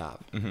ranch on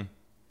top. Mm-hmm.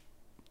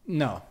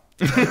 No,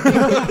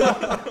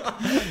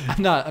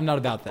 I'm not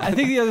about that. I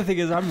think the other thing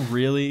is I'm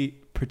really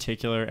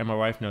particular, and my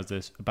wife knows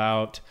this,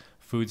 about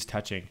foods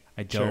touching.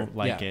 I don't Sure.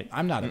 like Yeah, it.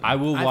 I'm not. I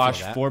will feel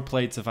wash that. 4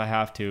 plates if I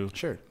have to.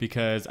 Sure.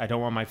 Because I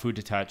don't want my food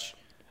to touch.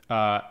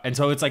 And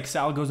so it's like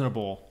salad goes in a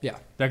bowl. Yeah.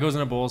 That goes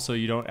in a bowl so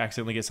you don't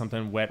accidentally get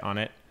something wet on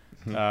it.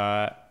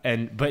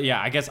 But yeah,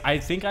 I guess I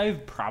think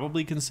I've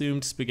probably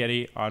consumed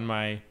spaghetti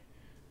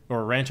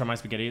or ranch on my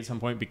spaghetti at some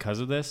point because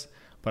of this,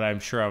 but I'm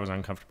sure I was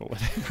uncomfortable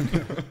with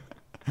it.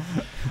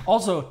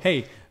 Also,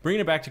 hey, bringing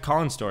it back to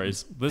Colin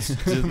stories. This is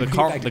the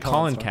back to Colin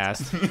Colin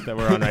cast that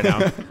we're on right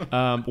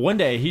now. One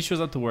day he shows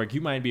up to work.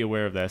 You might be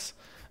aware of this,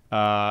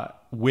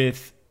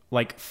 with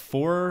like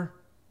 4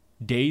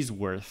 days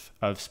worth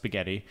of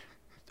spaghetti.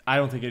 I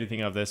don't think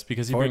anything of this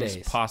because he 4 brings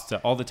days. pasta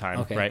all the time,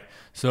 Okay. right?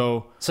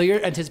 So So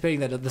you're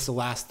anticipating that this will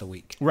last the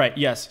week. right,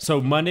 yes. So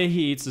Monday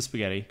he eats the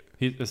spaghetti.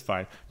 That's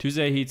fine.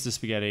 Tuesday he eats the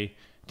spaghetti.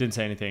 Didn't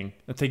say anything.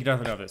 I think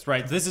nothing of this.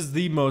 Right. This is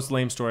the most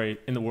lame story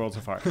in the world so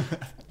far.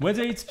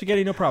 Wednesday eats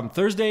spaghetti, no problem.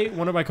 Thursday,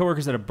 one of my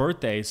coworkers had a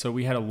birthday, so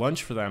we had a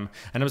lunch for them.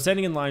 And I was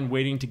standing in line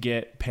waiting to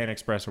get Pan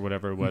Express or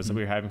whatever it was that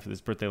we were having for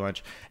this birthday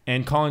lunch.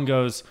 And Colin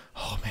goes,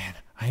 "Oh man,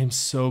 I am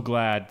so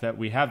glad that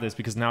we have this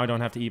because now I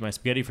don't have to eat my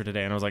spaghetti for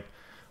today." And I was like,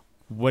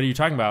 "What are you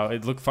talking about?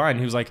 It looked fine."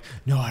 He was like,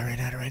 "No, I ran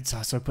out of red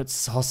sauce, so I put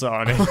salsa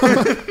on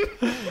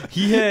it."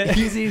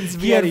 He's eating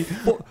he had spaghetti.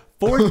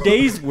 4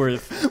 days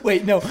worth.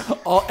 Wait, no.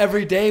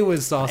 Every day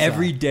was salsa.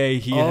 Every day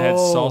he had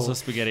Oh. salsa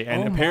spaghetti,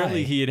 and Oh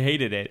apparently my. he had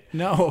hated it.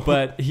 No.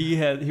 But he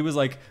was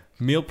like,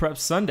 meal prep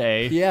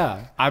Sunday.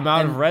 yeah. I'm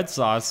out And- of red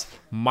sauce.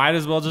 Might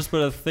as well just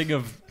put a thing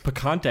of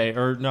picante,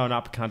 or no,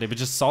 not picante, but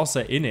just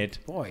salsa in it.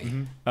 Boy.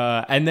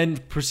 And then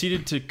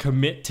proceeded to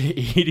commit to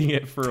eating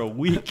it for a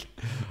week.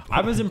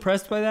 I was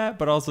impressed by that,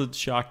 but also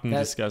shocked and That-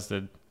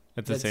 disgusted.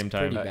 at the That's same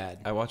time. pretty bad.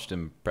 I watched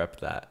him prep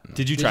that.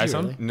 Did you Did try you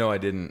some? really? No, I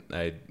didn't.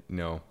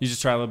 No. You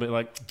just try a little bit,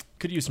 like,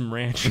 could use some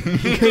ranch.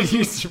 Could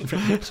use some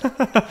ranch.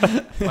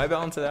 Why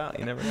balance it out?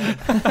 You never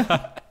know.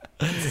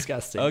 It's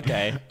disgusting.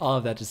 Okay. All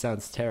of that just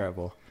sounds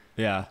terrible.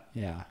 Yeah.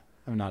 Yeah,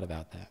 I'm not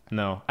about that.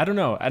 No, I don't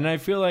know. And I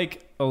feel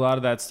like a lot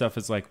of that stuff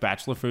is like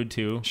bachelor food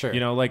too. Sure. You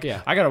know, like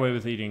Yeah. I got away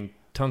with eating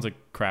tons of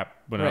crap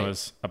when I Right.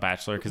 was a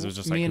bachelor because it was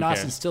just like, Me and who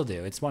Austin cares? still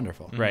do. It's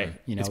wonderful. Right.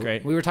 You know, It's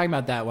great. We were talking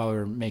about that while we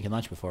were making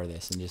lunch before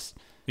this, and just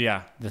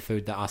Yeah. the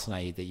food that Austin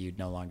and I eat that you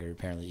no longer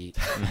apparently eat.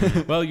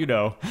 Well, you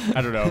know,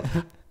 I don't know.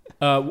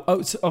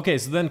 Okay.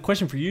 So then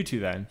question for you two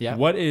then. Yeah.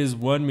 What is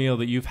one meal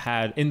that you've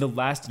had in the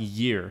last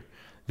year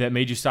that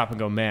made you stop and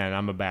go, man,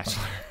 I'm a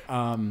bachelor?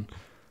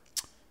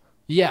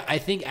 Yeah, I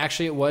think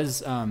actually it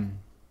was.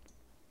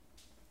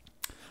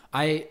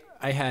 I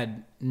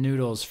had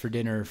noodles for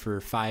dinner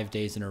for 5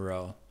 days in a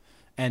row,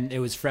 and it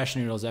was fresh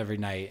noodles every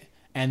night.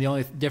 And the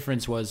only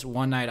difference was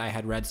one night I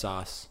had red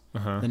sauce,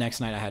 the next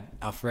night I had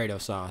Alfredo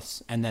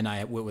sauce, and then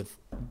I went with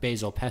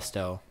basil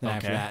pesto. Then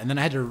after Okay. that, and then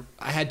I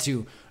had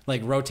to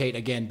like rotate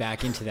again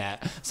back into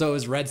that, so it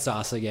was red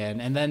sauce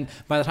again. And then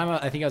by the time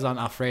I think I was on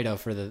Alfredo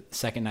for the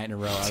second night in a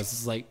row, I was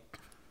just like,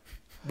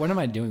 what am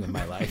I doing with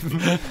my life?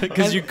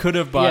 Because you could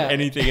have bought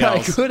anything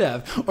else. I could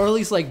have, or at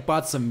least like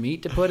bought some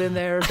meat to put in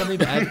there or something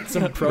to add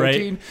some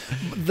protein.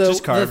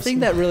 Just The carbs. thing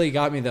that really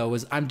got me though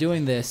was I'm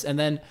doing this, and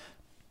then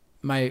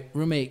my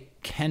roommate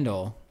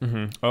Kendall,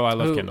 Oh, I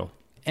love who- Kendall.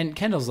 and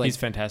Kendall's like He's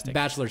fantastic.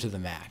 bachelor to the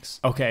max.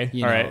 Okay.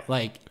 You All know, right.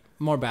 like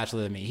more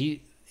bachelor than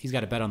me. He's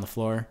got a bed on the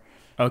floor.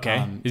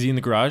 Okay. Is he in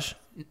the garage?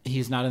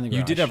 He's not in the garage.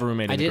 You did have a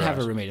roommate in I the did have a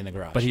garage. roommate in the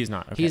garage, But he's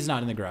not. Okay. He's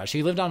not in the garage.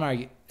 He lived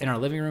in our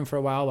living room for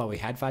a while we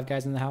had 5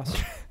 guys in the house.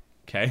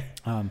 Okay.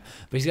 But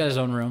he's got his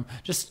own room.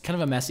 Just kind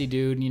of a messy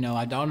dude. You know,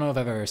 I don't know if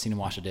I've ever seen him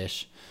wash a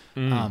dish.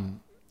 Okay.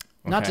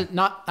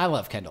 I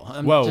love Kendall.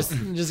 I'm Whoa. just We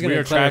gonna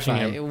are clarify.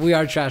 trashing him. We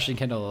are trashing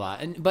Kendall a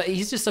lot, but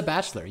he's just a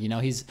bachelor. You know,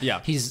 he's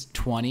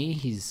 20.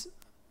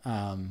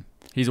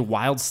 He's a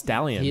wild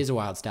stallion. He is a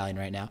wild stallion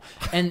right now.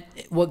 And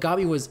what got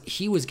me was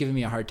he was giving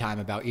me a hard time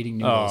about eating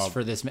noodles Oh,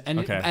 for this. And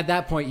okay. at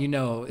that point, you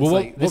know, it's Well,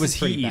 like, what this was is he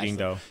pretty eating,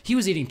 bachelor. though? He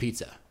was eating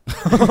pizza.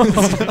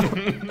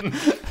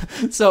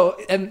 So,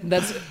 and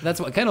that's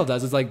what Kendall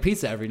does. It's like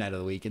pizza every night of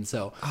the week. And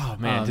so, Oh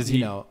man, does he?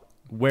 you know,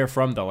 Where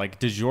from though? Like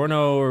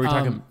DiGiorno, or are we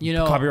talking? you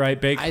know,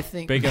 copyright bake. I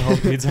think- bake at home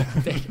pizza.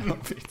 bacon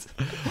on pizza.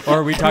 Or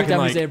are we Every talking time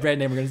we like? say a brand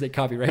name, we're going to say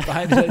copyright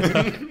behind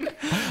it.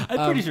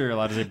 I'm pretty sure you're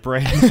allowed to say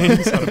brand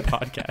names on a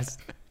podcast.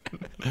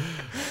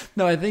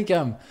 No, I think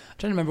I'm trying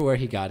to remember where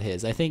he got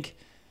his. I think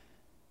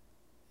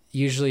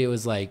usually it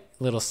was like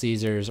Little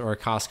Caesars or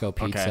Costco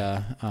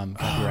pizza.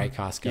 Copyright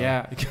Costco.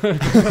 Yeah,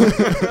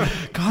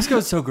 Costco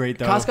is so great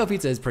though. Costco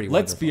pizza is pretty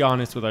Let's wonderful. be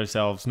honest with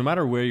ourselves. No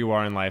matter where you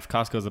are in life,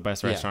 Costco is the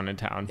best Yeah. restaurant in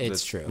town. It's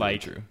That's true.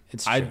 like true.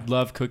 It's I true.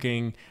 love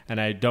cooking, and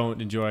I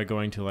don't enjoy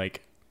going to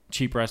like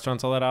cheap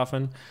restaurants all that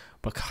often.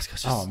 But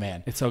Costco's just Oh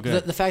man, it's so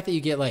good. The fact that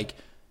you get like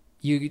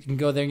you can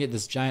go there and get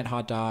this giant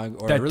hot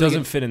dog or that really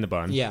doesn't good- fit in the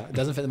bun. Yeah, it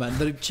doesn't fit the bun.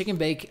 The chicken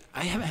bake,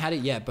 I haven't had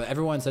it yet, but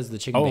everyone says the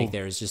chicken Oh. bake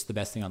there is just the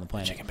best thing on the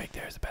planet. Chicken bake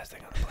there is the best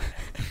thing on the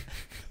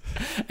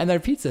planet. And their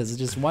pizzas is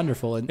just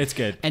wonderful. And It's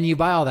good. And you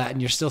buy all that,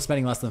 and you're still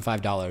spending less than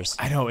 $5.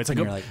 I know it's like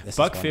And a you're like, this is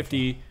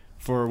 $1.50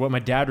 for what my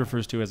dad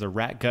refers to as a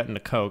rat gut and a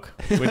Coke,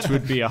 which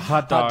would be a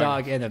hot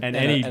dog, and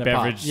any a pop.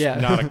 beverage, Yeah.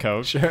 not a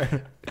Coke, Sure.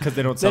 because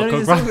they don't They sell don't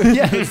Coke even products.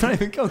 yeah, it's not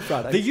even Coke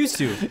products. They used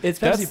to. It's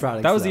That's- Pepsi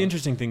products, That was the though.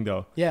 interesting thing,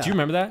 though. Yeah. Do you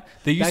remember that?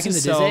 They used Back to in the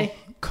sell Dizzy?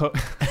 Coke.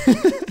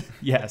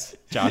 Yes,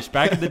 Josh.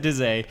 Back in the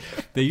Dizzy,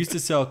 they used to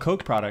sell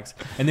Coke products,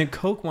 and then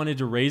Coke wanted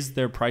to raise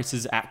their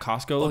prices at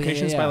Costco yeah,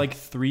 locations yeah. by like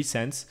 3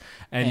 cents,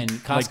 and like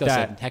Costco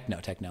that. said, heck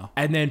no.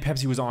 And then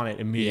Pepsi was on it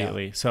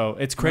immediately. So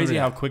it's crazy that.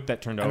 how quick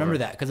that turned I over. remember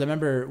that because I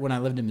remember when I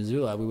lived in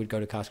Missoula, we would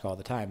go to Costco all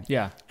the time.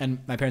 Yeah. And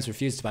my parents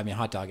refused to buy me a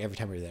hot dog every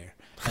time we were there.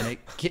 And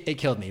it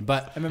killed me.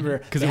 But I remember...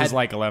 Because they it was had-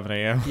 like 11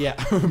 a.m. Yeah.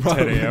 10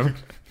 probably. a.m.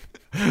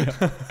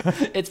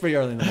 It's pretty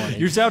early in the morning.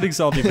 You're sounding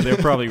salty, but they're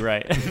probably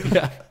right.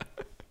 Yeah.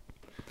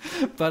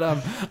 But I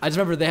just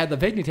remember they had the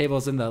picnic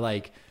tables in the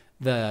like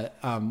the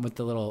with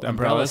the little umbrella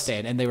umbrellas?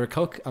 stand, and they were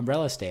Coke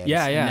umbrella stands.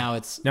 Yeah, And yeah. now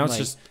it's Now it's like,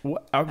 just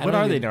what don't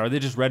are they even- now? Are they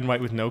just red and white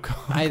with no Coke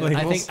I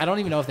labels? think I don't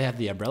even know if they have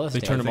the umbrella They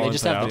stands. turned them all They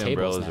just inside have out? the The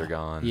tables umbrellas now. are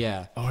gone.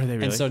 Yeah. Oh, are they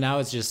really? And so now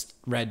it's just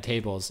red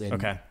tables in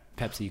Okay.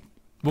 Pepsi.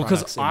 Well,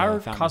 products because in the our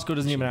fountain Costco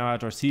doesn't even machine. have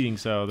outdoor seating,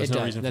 so there's It no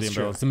does. reason for the That's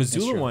true. umbrellas. The That's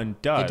Missoula true. one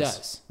does. It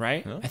does.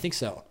 Right? Huh? I think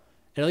so.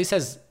 It at least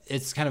has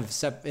it's kind of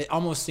it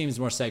almost seems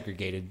more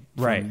segregated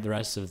from Right. the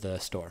rest of the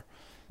store.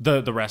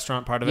 The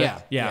restaurant part of it?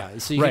 Yeah.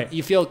 So you, right.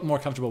 you feel more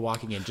comfortable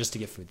walking in just to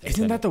get food there.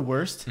 Isn't that the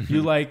worst?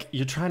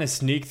 You're trying to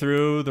sneak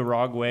through the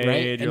wrong way, right?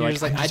 and And you're, you're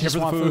just like, "I'm I here just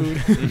for the want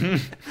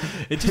food.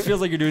 It just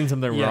feels like you're doing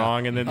something Yeah.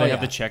 wrong, and then Oh, they have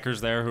yeah. the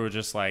checkers there who are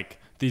just like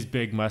these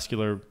big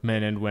muscular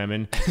men and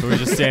women who are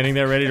just standing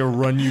there ready to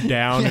run you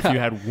down if you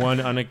had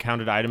one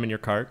unaccounted item in your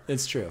cart.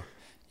 It's true.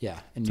 Yeah.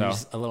 And So- you're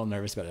just a little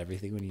nervous about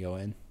everything when you go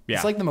in. Yeah.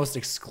 It's like the most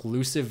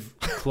exclusive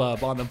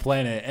club on the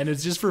planet, and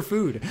it's just for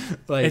food.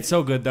 Like It's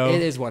so good though.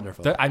 It is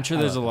wonderful. I'm sure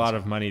I there's a love lot Costco.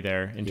 of money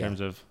there in Yeah.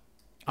 terms of.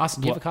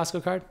 Austin, do you have a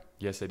Costco card?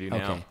 Yes, I do Okay,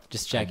 now.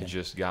 just I checking.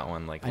 just got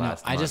one like I know.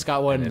 last I just month,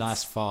 got one and it's-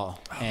 last fall,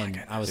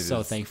 and I was It so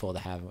is- thankful to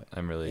have it.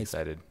 I'm really It's-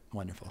 excited.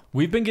 Wonderful.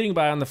 We've been getting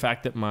by on the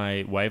fact that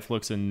my wife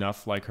looks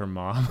enough like her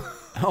mom.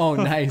 Oh,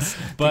 nice.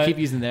 But to keep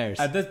using theirs.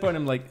 At this point,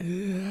 I'm like,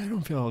 I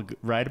don't feel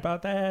right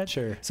about that.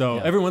 Sure. So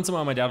Yeah. every once in a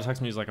while, my dad will text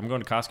me. He's like, I'm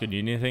going to Costco. Do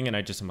you need anything? And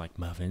I just am like,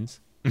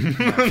 muffins.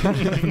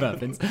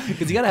 Muffins,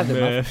 because you gotta have the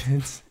muffins.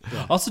 Muffins.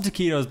 Yeah. Also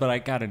taquitos, but I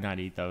gotta not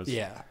eat those.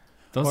 Yeah,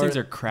 Those Or things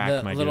are crack,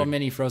 the my little dude.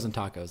 mini frozen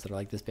tacos that are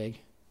like this big.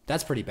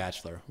 That's pretty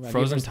bachelor. Have you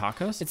Frozen ever-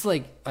 tacos? It's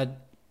like a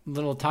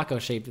little taco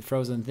shaped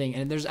frozen thing,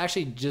 and there's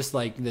actually just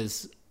like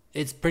this.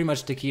 It's pretty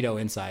much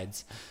taquito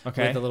insides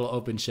Okay. with a little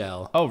open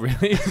shell. Oh,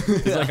 really?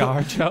 It's like a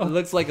hard It shell?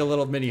 looks like a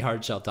little mini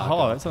hard shell taco.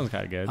 Oh, that sounds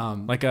kind of good.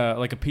 Like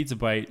a pizza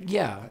bite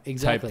Yeah,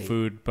 exactly. type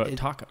food, but It-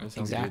 taco. sounds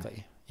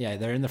Exactly. Yeah,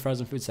 they're in the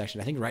frozen food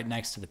section. I think right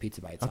next to the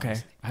pizza bites. Okay.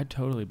 honestly. I'd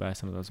totally buy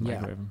some of those and Yeah.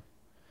 microwave them.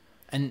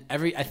 And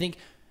I think,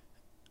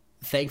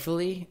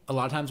 thankfully, a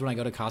lot of times when I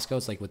go to Costco,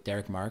 it's like with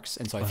Derek Marks,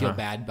 and so I feel Uh-huh.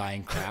 bad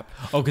buying crap.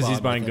 Oh, 'cause while he's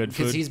I'm buying with him. good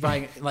food? Because he's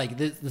buying like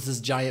this is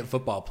giant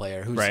football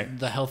player who's Right.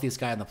 the healthiest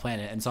guy on the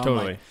planet, and so I'm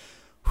Totally. like,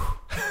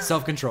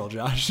 self control,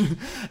 Josh,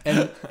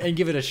 and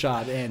give it a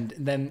shot. And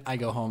then I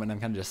go home and I'm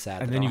kind of just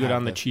sad. And that then I you go don't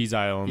down the have cheese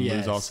aisle and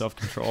lose all Yes.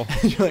 self-control.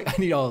 You're like, I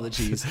need all of the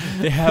cheese,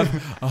 They have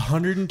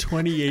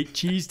 128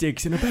 cheese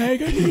sticks in a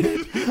bag. I need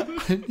it.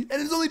 and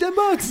it's only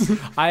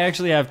 $10. I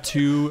actually have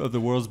 2 of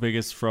the world's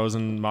biggest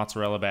frozen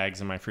mozzarella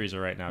bags in my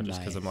freezer right now just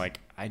because Nice. I'm like,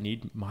 I need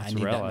I need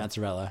mozzarella. that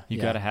mozzarella. You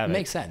gotta have it.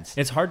 Makes sense.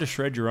 It's hard to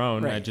shred your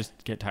own. I Right. just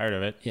get tired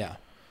of it. Yeah.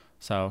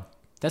 So,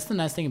 That's the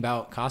nice thing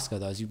about Costco,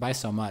 though, is you buy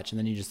so much and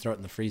then you just throw it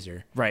in the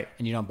freezer right.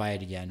 and you don't buy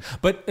it again.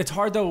 But it's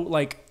hard though,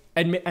 like,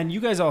 and you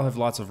guys all have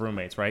lots of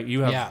roommates, right?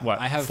 You have what?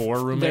 I have 4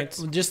 roommates?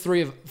 Just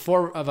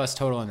 4 of us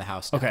total in the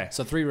house. now. Okay.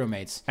 So 3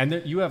 roommates. And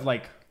then you have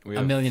like We A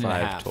have million and a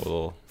 5 half.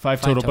 total. 5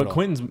 Five total, but total.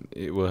 Quentin's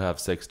It will have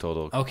 6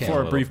 total. Okay. for a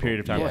total brief for- period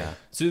of time. Yeah.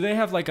 So do they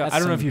have like a, That's I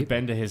don't know if some you've people.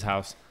 been to his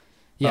house.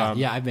 Yeah, Um,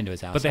 yeah, I've been to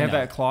his house. But they I have know.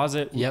 that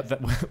closet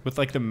Yep. with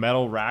like the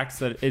metal racks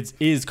that is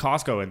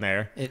Costco in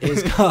there. It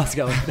is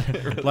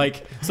Costco.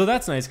 Like, so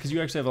that's nice because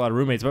you actually have a lot of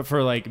roommates. But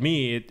for like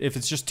me, if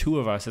it's just 2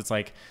 of us, it's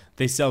like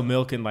they sell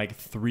milk in like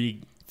 3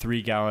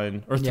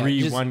 gallon or Yeah, 3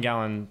 just- 1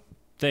 gallon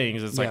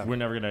things. It's like Yeah. we're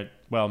never gonna.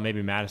 Well,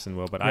 maybe Madison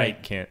will, but I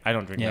Right. can't. I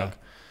don't drink Yeah. milk.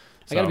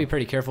 I got to So- be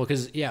pretty careful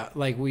because, yeah,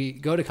 like we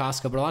go to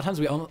Costco, but a lot of times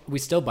we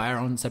still buy our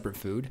own separate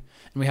food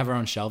and we have our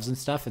own shelves and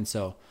stuff. And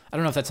so I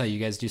don't know if that's how you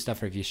guys do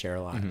stuff or if you share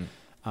a lot.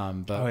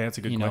 But Oh, yeah, that's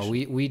a good you know,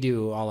 question. we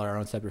do all our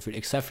own separate food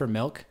except for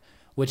milk,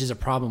 which is a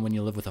problem when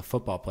you live with a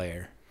football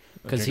player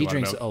because Drink a he lot of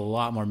drinks milk. a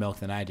lot more milk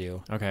than I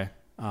do. Okay.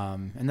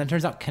 And then it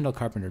turns out Kendall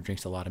Carpenter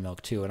drinks a lot of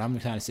milk too. And I'm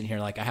kind of sitting here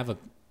like I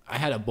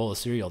had a bowl of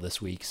cereal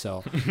this week,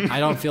 so I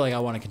don't feel like I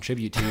want to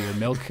contribute to your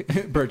milk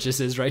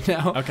purchases right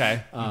now.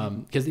 Okay.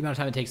 Because the amount of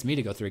time it takes me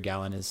to go through a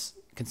gallon is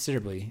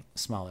considerably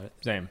smaller,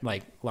 Same.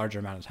 like larger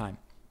amount of time.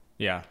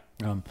 Yeah.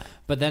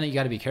 But then you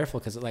got to be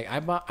careful because like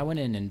I went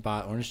in and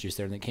bought orange juice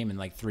there, and it came in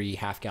like 3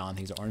 half-gallon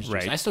things of orange juice.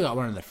 Right. And I still got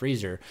one in the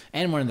freezer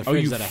and one in the Oh,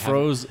 fridge you that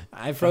froze.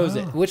 I froze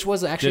it, which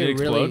was actually Did it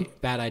a really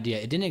explode? bad idea.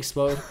 It didn't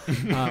explode,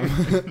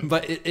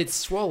 but it's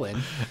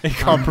swollen. It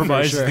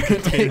compromised for the sure.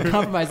 container. It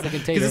compromised the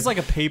container. Because it's like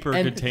a paper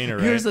And container,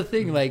 right? Here's the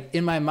thing: like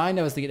in my mind,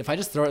 I was thinking if I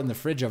just throw it in the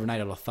fridge overnight,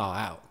 it'll thaw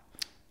out.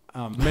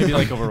 Maybe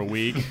like over a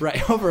week.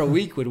 Right, over a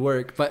week would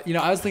work. But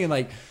I was thinking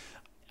like,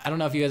 I don't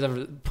know if you guys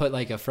ever put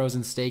like a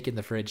frozen steak in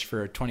the fridge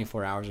for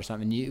 24 hours or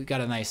something. You got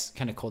a nice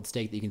kind of cold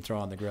steak that you can throw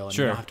on the grill and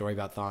Sure. you don't have to worry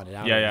about thawing it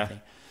out. Yeah, or yeah.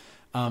 anything.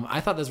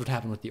 I thought this would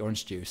happen with the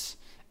orange juice,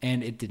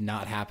 and it did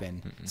not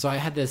happen. So I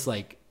had this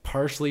like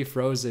partially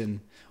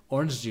frozen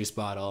orange juice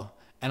bottle,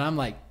 and I'm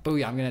like,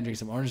 booyah, I'm gonna drink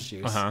some orange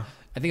juice. Uh-huh.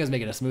 I think I was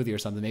making a smoothie or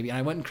something maybe, and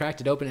I went and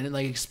cracked it open, and it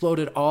like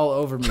exploded all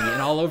over me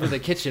and all over the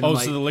kitchen. Oh,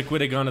 like, so the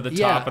liquid had gone to the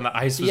top and the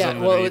ice was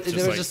underneath. well, just there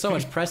was like- just so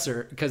much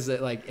pressure because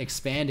it like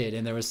expanded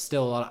and there was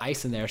still a lot of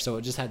ice in there, so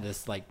it just had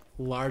this like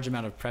large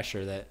amount of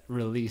pressure that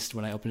released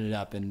when I opened it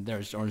up, and there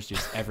was orange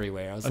juice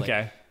everywhere. I was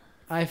Okay. like,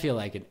 I feel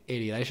like an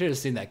idiot. I should have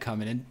seen that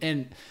coming.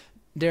 And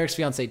Derek's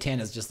fiance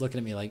Tana's just looking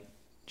at me like,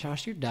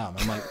 Josh, you're dumb.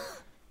 I'm like,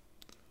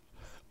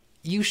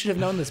 you should have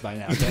known this by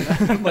now,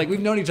 Tana. Like, we've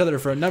known each other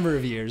for a number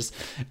of years.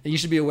 You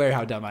should be aware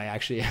how dumb I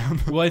actually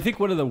am. Well, I think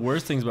one of the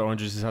worst things about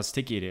orange juice is how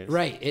sticky it is.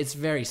 Right. It's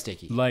very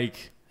sticky.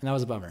 Like, And that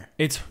was a bummer.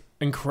 it's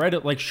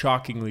incredible, like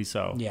shockingly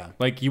so. Yeah.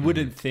 Like, you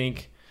wouldn't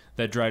think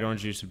that dried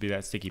orange juice would be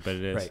that sticky, but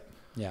it is. Right.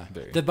 Yeah.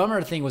 Very. The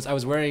bummer thing was I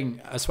was wearing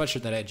a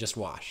sweatshirt that I had just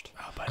washed.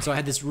 So I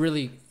had this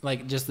really,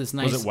 like, just this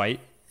nice. Was it white?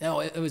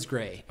 No, it was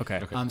gray.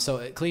 Okay. So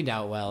it cleaned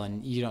out well,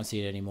 and you don't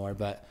see it anymore.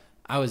 But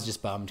I was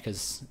just bummed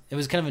because it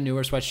was kind of a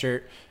newer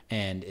sweatshirt,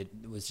 and it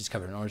was just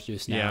covered in orange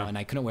juice now, Yeah. and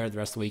I couldn't wear it the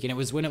rest of the week. And it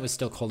was when it was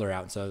still colder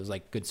out, so it was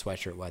like good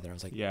sweatshirt weather. I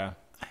was like, Yeah.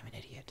 I'm an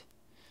idiot.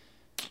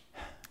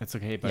 It's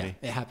okay, buddy.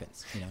 Yeah, it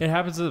happens. It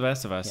happens to the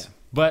best of us. Yeah.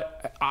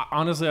 But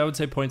honestly, I would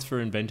say points for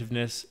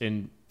inventiveness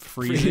in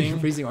freezing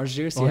freezing orange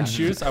juice. orange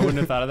yeah. juice. I wouldn't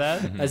have thought of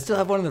that. I still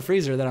have one in the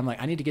freezer that I'm like,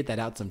 I need to get that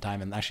out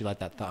sometime and actually let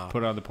that thaw.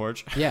 Put it on the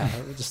porch. Yeah,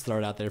 I'll just throw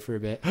it out there for a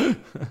bit.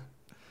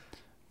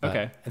 But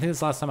Okay. I think that's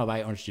the last time I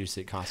buy orange juice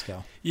at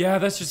Costco. Yeah,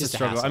 that's just a Just a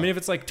struggle. I hassle. mean, if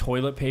it's like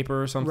toilet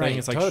paper or something, Right.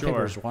 it's like, Toilet sure,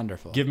 paper is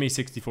wonderful. give me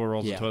 64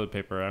 rolls Yeah. of toilet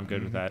paper. I'm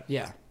good with that.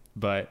 Yeah.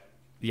 But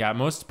yeah,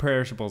 most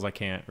perishables I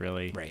can't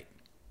really Right.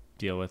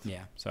 deal with.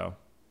 Yeah. So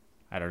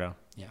I don't know.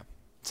 Yeah.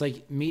 It's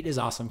like meat is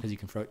awesome because you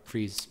can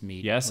freeze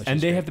meat. Yes, which and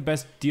is they great. have the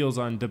best deals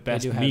on the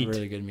best They do meat. have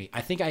really good meat.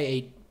 I think I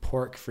ate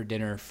pork for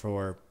dinner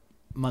for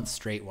months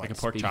straight once. Like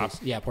a pork chop?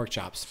 Yeah, pork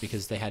chops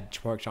because they had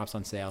pork chops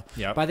on sale.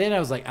 Yep. By then I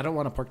was like, I don't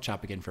want a pork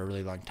chop again for a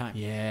really long time.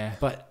 Yeah.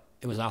 But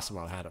it was awesome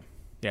while I had them.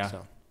 Yeah.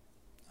 So,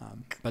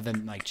 but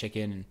then like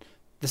chicken and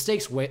the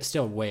steak's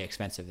still way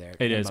expensive there.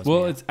 It is. bums Well,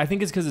 me out. it's. I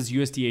think it's because it's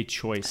USDA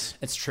choice,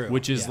 it's true.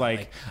 which is Yeah,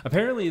 like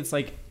apparently it's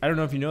like I don't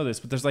know if you know this,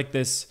 but there's like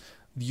this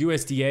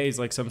USDA is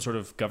like some sort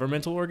of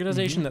governmental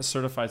organization that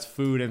certifies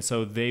food, and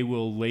so they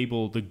will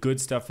label the good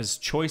stuff as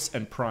choice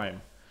and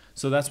prime.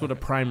 So that's what a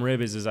prime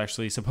rib is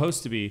actually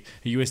supposed to be,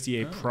 a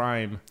USDA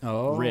prime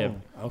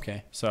rib.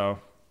 Okay, So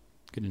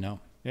good to know.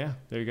 yeah,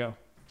 there you go.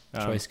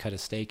 Choice cut of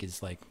steak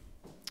is like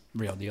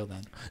real deal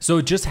then.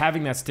 So just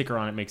having that sticker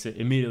on it makes it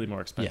immediately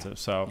more expensive. Yeah.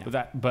 So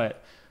Yeah.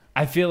 but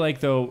I feel like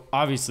though,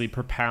 obviously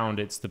per pound,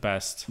 it's the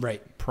best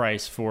Right.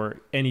 price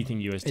for anything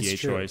USDA It's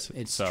true. choice.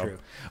 It's so, true.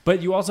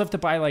 But you also have to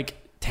buy like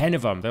 10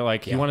 of them. They're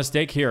like, Yeah. you want a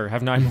steak? Here,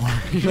 have 9 more.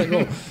 You're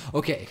like, oh,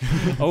 okay.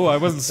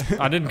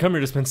 I didn't come here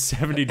to spend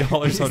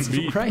 $70 on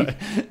meat. Right.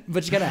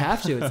 But you gotta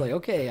have to. It's like,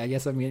 okay, I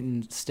guess I'm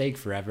getting steak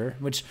forever,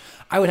 which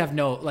I would have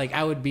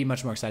I would be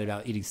much more excited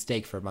about eating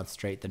steak for a month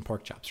straight than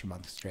pork chops for a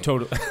month straight.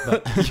 Totally.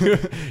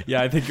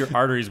 Yeah, I think your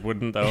arteries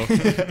wouldn't though.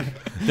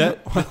 The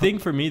thing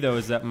for me though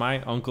is that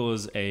my uncle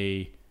is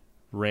a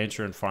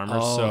rancher and farmer.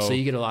 Oh, so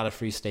you get a lot of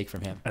free steak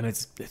from him. and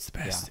it's the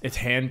best. Yeah. It's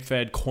hand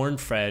fed, corn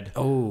fed.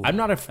 Oh, I'm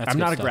not a that's I'm good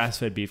not a stuff. grass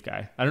fed beef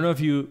guy. I don't know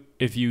if you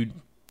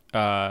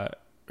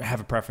have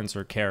a preference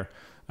or care,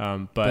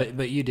 but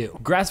But you do.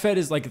 grass fed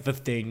is like the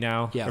thing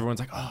now. Yeah. Everyone's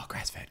like, oh,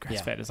 grass fed.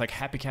 Yeah. It's like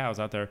happy cows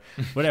out there.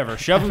 Whatever.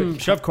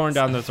 Shove corn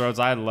down their throats.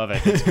 I love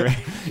it. It's great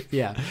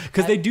Yeah.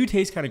 because they do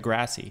taste kind of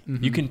grassy.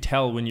 You can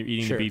tell when you're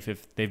eating Sure. the beef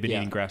if they've been Yeah.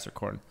 eating grass or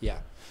corn. Yeah.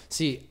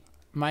 See,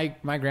 my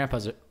grandpa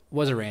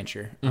was a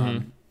rancher.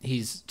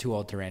 He's too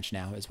old to ranch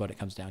now, is what it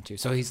comes down to.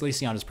 So he's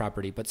leasing on his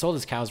property, but sold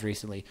his cows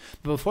recently.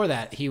 But before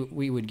that,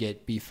 we would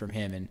get beef from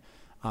him,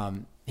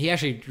 and he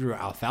actually grew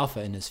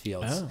alfalfa in his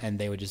fields, Oh. and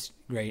they would just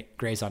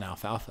graze on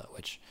alfalfa,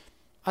 which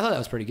I thought that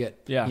was pretty good.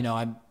 Yeah. You know,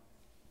 I'm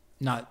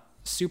not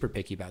super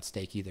picky about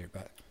steak either,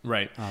 but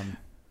Right. um,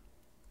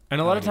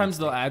 And a lot I of like times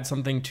they'll add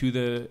something to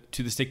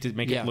the steak to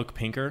make Yeah. it look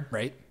pinker.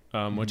 right.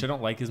 Which I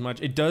don't like as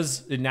much.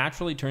 It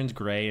naturally turns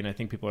gray, and I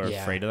think people are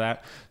Yeah. afraid of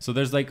that. So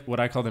there's like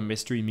what I call the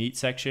mystery meat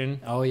section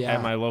Oh yeah.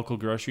 at my local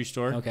grocery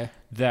store Okay.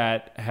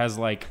 that has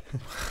like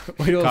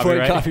Wait,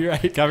 Copyright.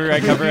 copyright.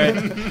 copyright.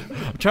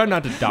 I'm trying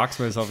not to dox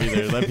myself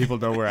either. Let people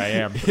know where I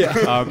am.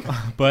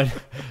 But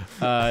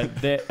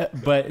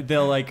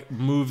they'll like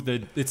move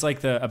it's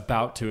like the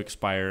about to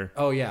expire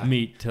Oh yeah.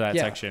 meat to that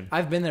Yeah. section.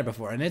 I've been there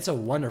before, and it's a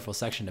wonderful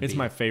section to It's be.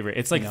 my favorite.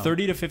 It's like You know.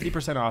 30 to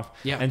 50% off.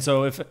 Yeah. And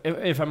so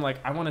if I'm like,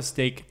 I want a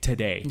steak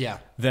today, Yeah.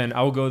 then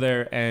I will go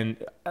there and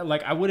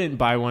like I wouldn't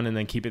buy one and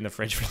then keep it in the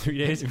fridge for 3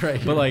 days.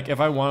 Right. But like if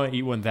I want to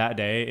eat one that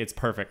day, it's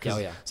perfect. 'Cause Oh,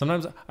 yeah.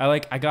 Sometimes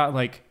I got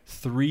like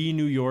 3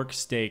 New York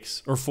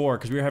steaks or 4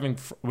 because we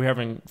were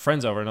having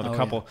friends over, another Oh,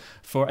 couple.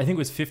 For I think it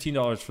was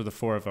 $15 for the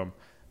 4 of them,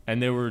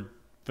 and they were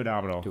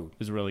phenomenal. Dude. It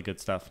was really good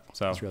stuff.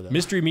 So That's real, though.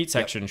 mystery meat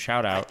section,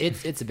 shout out.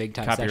 It's a big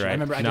time section. I Copyright.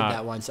 remember I Nah. did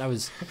that once. I'm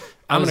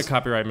gonna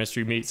copyright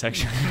mystery meat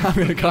section. I'm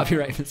gonna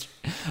copyright this.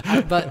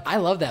 But I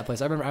love that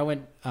place. I remember I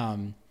went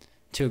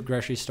to a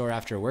grocery store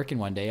after working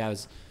one day. I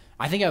was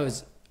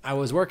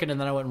working, and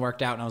then I went and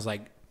worked out, and I was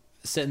like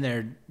sitting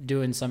there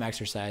doing some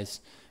exercise,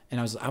 and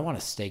I want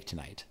a steak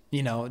tonight.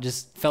 You know,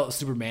 just felt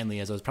super manly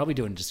as I was probably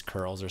doing just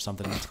curls or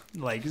something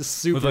like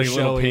super With, like,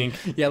 little showy.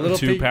 pink yeah, little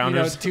 2 pink,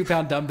 pounders.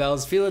 2-pound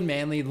dumbbells, feeling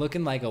manly,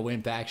 looking like a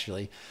wimp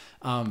actually.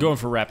 Going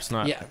for reps,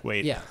 not Yeah,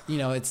 weight. yeah. You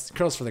know, it's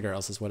curls for the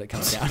girls is what it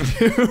comes down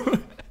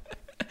to.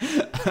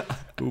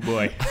 Oh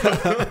boy.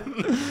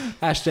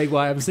 Hashtag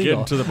why I'm single.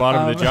 Getting to the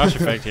bottom of the Josh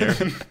effect here.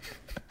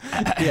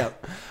 Yeah.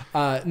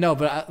 No,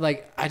 but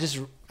I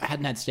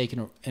hadn't had steak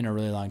in a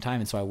really long time,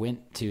 and so I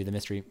went to the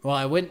mystery. Well,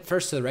 I went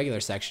first to the regular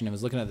section and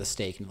was looking at the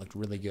steak, and it looked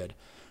really good.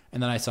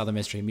 And then I saw the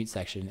mystery meat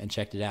section and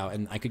checked it out,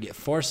 and I could get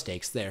 4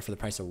 steaks there for the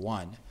price of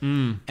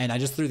 1. And I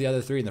just threw the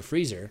other 3 in the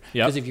freezer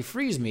Yep. because if you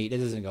freeze meat, it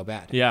doesn't go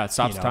bad. Yeah, it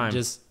stops time.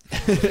 Just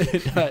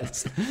it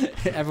does.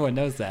 Everyone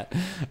knows that.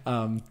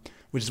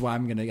 Which is why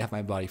I'm gonna have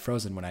my body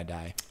frozen when I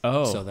die.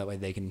 Oh. so that way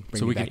they can bring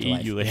So me we back can to eat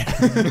life. you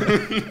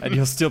later. And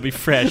you'll still be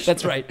fresh.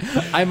 That's right.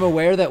 I'm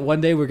aware that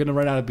one day we're going to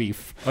run out of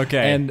beef.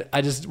 Okay. And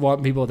I just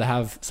want people to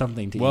have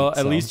something to eat. Well, at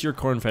so- least you're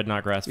corn fed,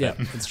 not grass fed.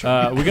 Yeah, that's true.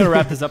 We got to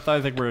wrap this up, though.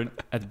 I think we're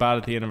about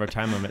at the end of our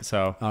time limit.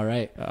 So All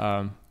right. it's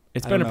I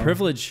been don't a know.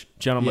 privilege,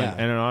 gentlemen, Yeah.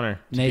 and an honor.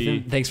 to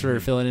Nathan, be- thanks for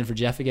filling in for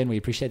Jeff again. We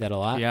appreciate that a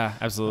lot. Yeah,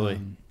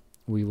 absolutely.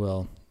 We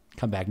will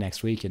come back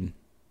next week, and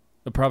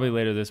Probably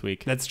later this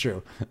week. that's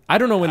true. I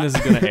don't know when this is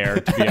going to air,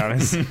 to be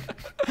honest.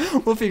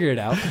 We'll figure it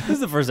out. This is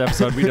the first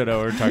episode. We don't know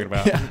what we're talking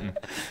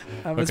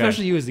about.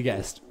 Especially you as the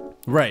guest.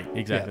 Right,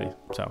 exactly.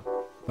 So,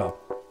 Well,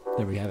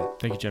 there we have it.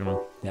 Thank you,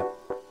 gentlemen. Yep.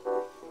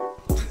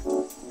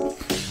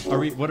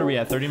 What are we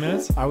at? 30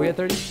 minutes? Are we at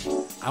 30?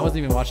 I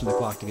wasn't even watching the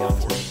clock, to be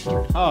honest with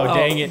you. Oh,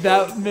 dang it.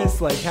 That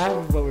missed like half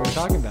of what we were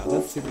talking about.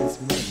 That's super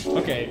smooth.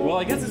 Okay, well,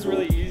 I guess it's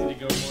really easy to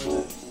go more than